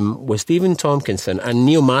rehearsal room with Stephen Tompkinson and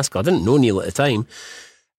Neil Maskell. I didn't know Neil at the time,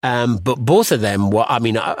 but both of them were, I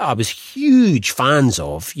mean, I was huge fans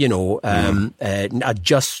of, you know, I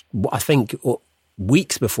think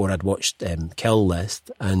weeks before I'd watched Kill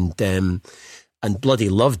List, and bloody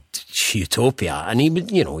loved Utopia, and he would,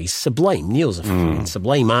 you know, he's sublime. Neil's a fucking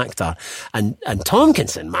sublime actor, and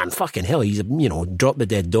Tompkinson, man, fucking hell, he's, you know, Drop the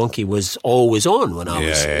Dead Donkey was always on when I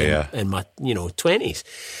was in my, you know, 20s.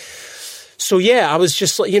 So yeah, I was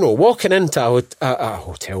just like, you know, walking into a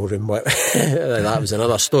hotel room. That was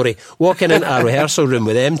another story. Walking into a rehearsal room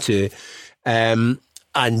with them two, and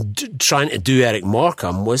trying to do Eric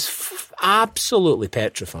Morecambe was absolutely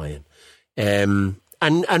petrifying.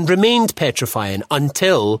 And remained petrifying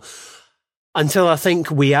until I think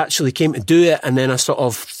we actually came to do it, and then I sort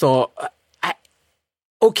of thought,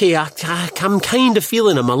 okay, I'm kind of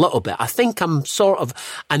feeling him a little bit. I think I'm sort of,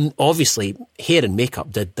 and obviously hair and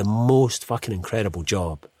makeup did the most fucking incredible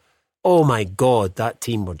job. Oh my God, that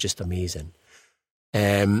team were just amazing.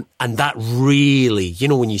 And that really, you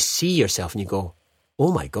know, when you see yourself and you go,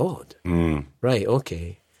 oh my God, right,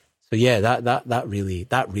 okay. So yeah, that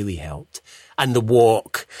really helped. And the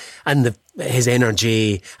walk, and his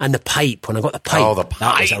energy, and the pipe. When I got the pipe,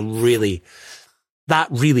 that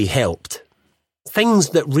really helped. Things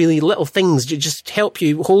that really, little things, just help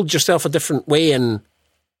you hold yourself a different way,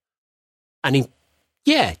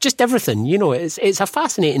 just everything. You know, it's a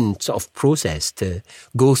fascinating sort of process to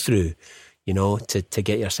go through. You know, to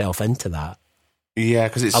get yourself into that. Yeah,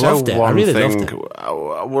 because it's loved it. I really loved it.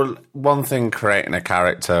 Well, one thing creating a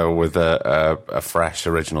character with a fresh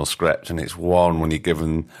original script, and it's one when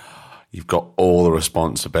you've got all the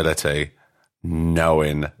responsibility,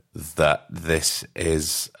 knowing that this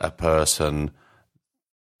is a person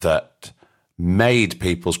that made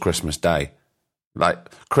people's Christmas Day. Like,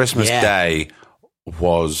 Christmas Day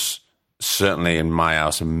was certainly in my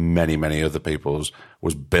house and many, many other people's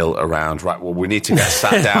was built around, right, well, we need to get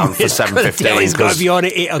sat down for 7:15. It's got to be on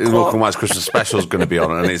at 8 o'clock. Welcome White's Christmas Special is going to be on,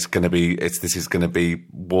 and this is going to be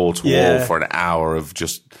wall to wall for an hour of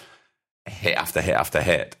just hit after hit after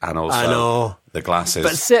hit, and also I know. The glasses.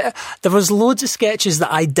 But there was loads of sketches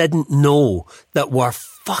that I didn't know that were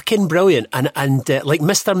fucking brilliant, and like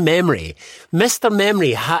Mr. Memory. Mr.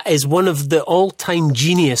 Memory is one of the all-time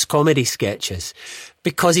genius comedy sketches,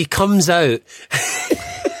 because he comes out...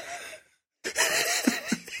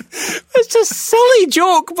 It's a silly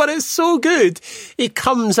joke, but it's so good. He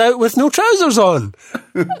comes out with no trousers on.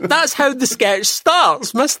 That's how the sketch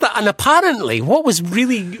starts, and apparently what was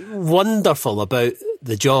really wonderful about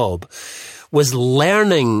the job was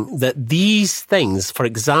learning that these things, for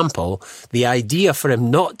example, the idea for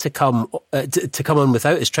him not to come on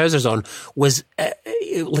without his trousers on was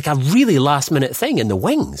like a really last minute thing in the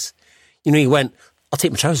wings. You know, he went, I'll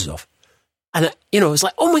take my trousers off. And, you know, it's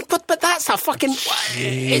like, oh my God, but that's a fucking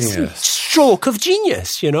it's a stroke of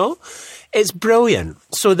genius, you know? It's brilliant.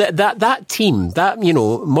 So that team, you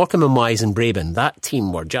know, Morecambe and Wise and Braben, that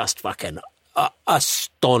team were just fucking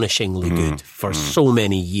astonishingly good for so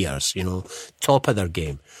many years, you know, top of their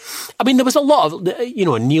game. I mean, there was a lot of, you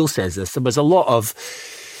know, and Neil says this, there was a lot of,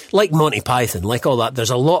 like Monty Python, like all that, there's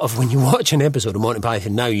a lot of, when you watch an episode of Monty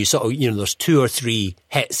Python now, you sort of, you know, there's 2 or 3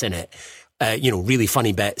 hits in it. You know, really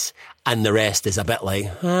funny bits, and the rest is a bit like,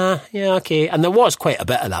 yeah, okay. And there was quite a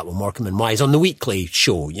bit of that with Morecambe and Wise on the weekly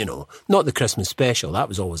show, you know, not the Christmas special. That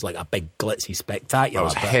was always like a big glitzy spectacular.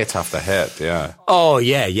 That was hit after hit, yeah. Oh,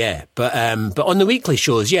 yeah. But on the weekly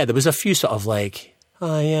shows, yeah, there was a few sort of like,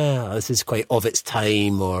 oh yeah, this is quite of its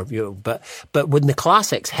time, or, you know, but when the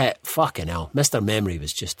classics hit, fucking hell, Mr. Memory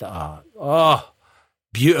was just,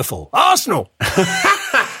 beautiful. Arsenal!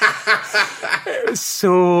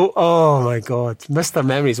 So, oh my God, Mr.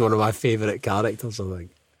 Memory is one of my favourite characters, I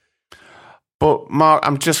think. But Mark,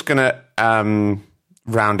 I'm just going to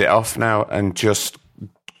round it off now and just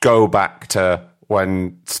go back to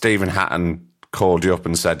when Stephen Hatton called you up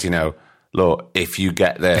and said, look, if you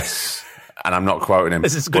get this, and I'm not quoting him,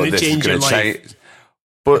 this is going to change your life.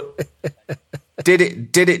 But did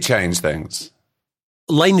it change things?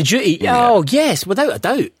 Line of Duty? Yeah. Oh, yes, without a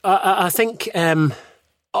doubt. I think.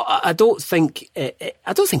 I don't think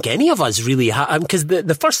any of us really have, because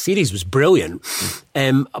the first series was brilliant,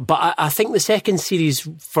 but I think the second series,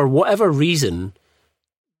 for whatever reason,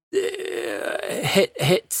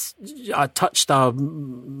 touched a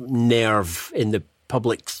nerve in the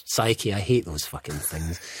public psyche. I hate those fucking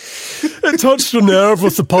things. It touched a nerve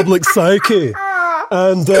with the public psyche,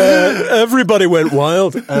 and everybody went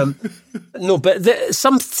wild. No, but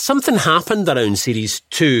something happened around series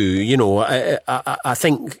 2. I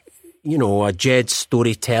think, a Jed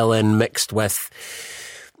storytelling mixed with,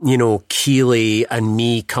 Keeley and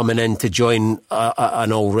me coming in to join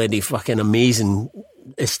an already fucking amazing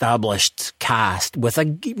established cast with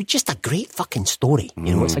just a great fucking story.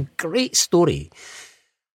 It's a great story.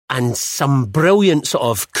 And some brilliant sort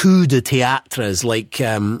of coup de théâtres like,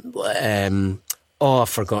 I've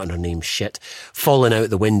forgotten her name, shit. Falling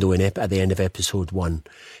out the window at the end of episode 1.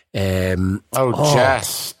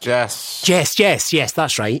 Jess. Yes,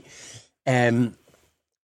 that's right. And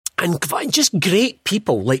just great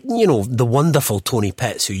people, like, the wonderful Tony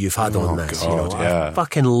Pitts who you've had on this. God, yeah. I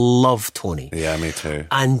fucking love Tony. Yeah, me too.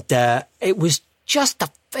 And it was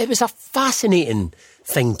a fascinating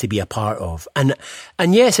thing to be a part of. And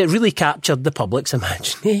yes, it really captured the public's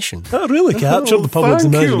imagination. That really captured the public's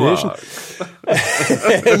imagination.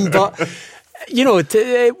 But,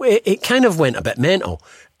 it kind of went a bit mental.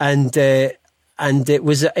 And it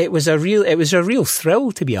was a real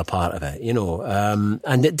thrill to be a part of it,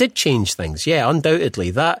 and it did change things. Yeah, undoubtedly.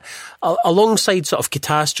 That, alongside sort of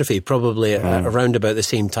Catastrophe, probably around about the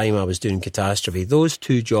same time I was doing Catastrophe, those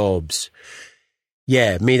two jobs,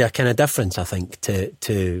 made a kind of difference, I think,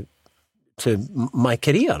 to my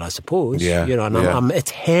career, I suppose. Yeah, and I'm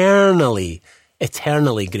eternally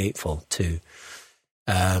grateful to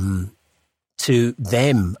them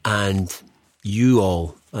and you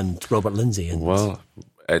all and Robert Lindsay. And well,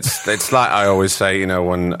 it's like I always say,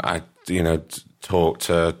 when I talk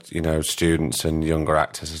to students and younger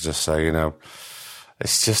actors, I just say,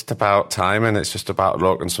 it's just about timing, it's just about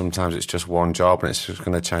luck, and sometimes it's just one job and it's just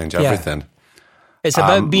going to change everything. It's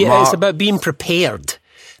about it's about being prepared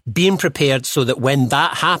so that when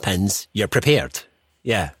that happens, you're prepared.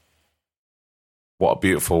 Yeah. What a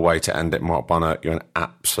beautiful way to end it, Mark Bonnar. You're an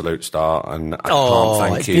absolute star, and I can't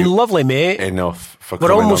thank you. It's been lovely, mate. Enough for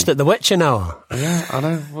coming on. We're almost at the Witcher now. Yeah, I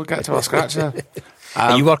know. We'll get to our scratcher.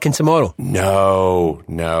 Are you working tomorrow? No.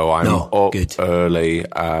 I'm up early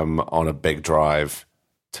on a big drive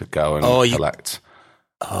to go and collect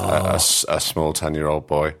a small 10-year-old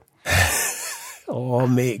boy. Oh,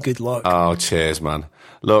 mate, good luck. Oh, cheers, man.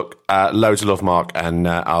 Look, loads of love, Mark, and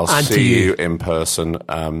I'll see you in person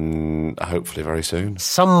hopefully very soon.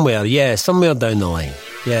 Somewhere down the line.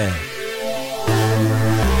 Yeah.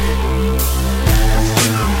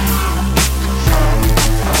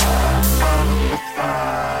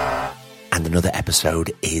 And another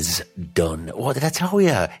episode is done. What did I tell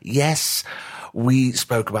you? Yes, we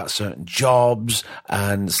spoke about certain jobs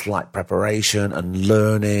and slight preparation and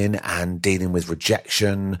learning and dealing with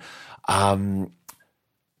rejection.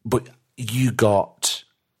 But you got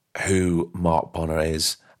who Mark Bonnar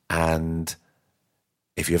is, and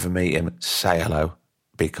if you ever meet him, say hello,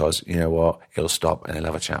 because you know what? He'll stop and he'll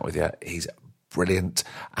have a chat with you. He's brilliant.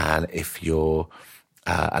 And if you're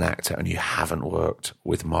an actor and you haven't worked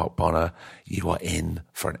with Mark Bonnar, you are in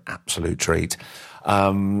for an absolute treat.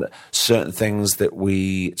 Certain things that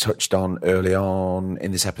we touched on early on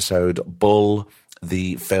in this episode: Bull,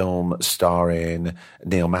 the film starring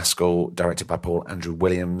Neil Maskell, directed by Paul Andrew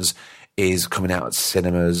Williams, is coming out at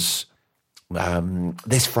cinemas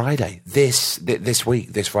this Friday. This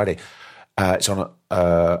Friday. It's on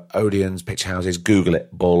Odeon's Picture Houses. Google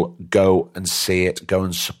it, Bull. Go and see it. Go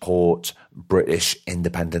and support British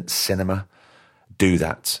independent cinema. Do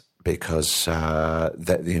that because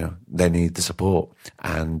they need the support,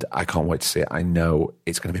 and I can't wait to see it. I know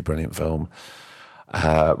it's going to be a brilliant film.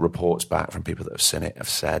 Reports back from people that have seen it have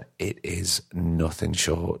said it is nothing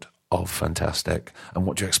short of fantastic. And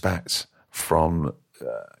what do you expect from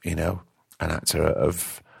an actor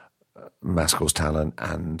of Maskell's talent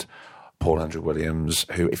and Paul Andrew Williams,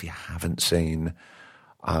 who, if you haven't seen,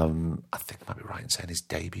 I think I might be right in saying his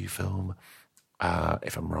debut film.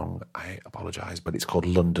 If I'm wrong, I apologise, but it's called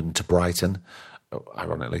London to Brighton.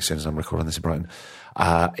 Ironically, as soon as I'm recording this in Brighton,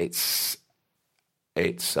 it's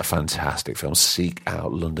It's a fantastic film. Seek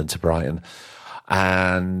out London to Brighton.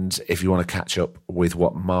 And if you want to catch up with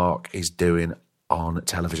what Mark is doing on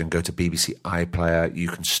television, go to BBC iPlayer. You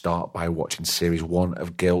can start by watching Series 1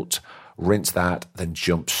 of Guilt, rinse that, then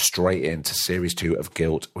jump straight into Series 2 of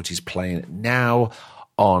Guilt, which is playing now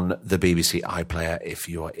on the BBC iPlayer if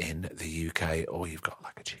you're in the UK or you've got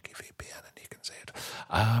like a cheeky VPN and you can see it.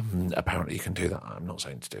 Apparently you can do that. I'm not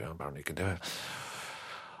saying to do it. Apparently you can do it.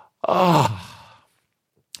 Oh,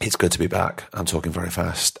 it's good to be back. I'm talking very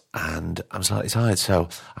fast and I'm slightly tired, so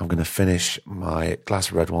I'm going to finish my glass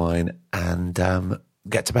of red wine and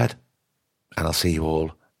get to bed. And I'll see you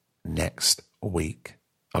all next week.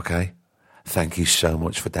 Okay? Thank you so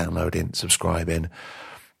much for downloading, subscribing.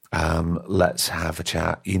 Let's have a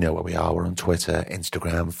chat. You know where we are. We're on Twitter,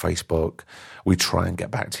 Instagram, Facebook. We try and get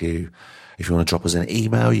back to you. If you want to drop us an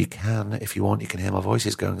email, you can. If you want, you can hear my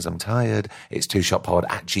voices going because I'm tired. It's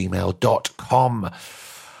twoshotpod@gmail.com.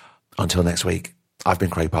 Until next week, I've been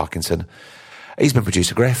Craig Parkinson. He's been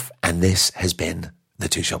producer Griff, and this has been the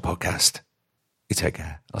Two Shot Podcast. You take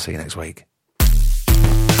care. I'll see you next week.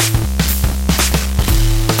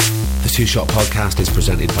 The Two Shot Podcast is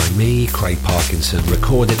presented by me, Craig Parkinson,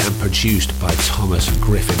 recorded and produced by Thomas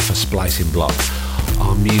Griffin for Splicing Block.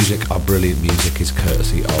 Our brilliant music is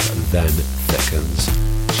courtesy of Then Thickens.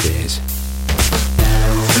 Cheers.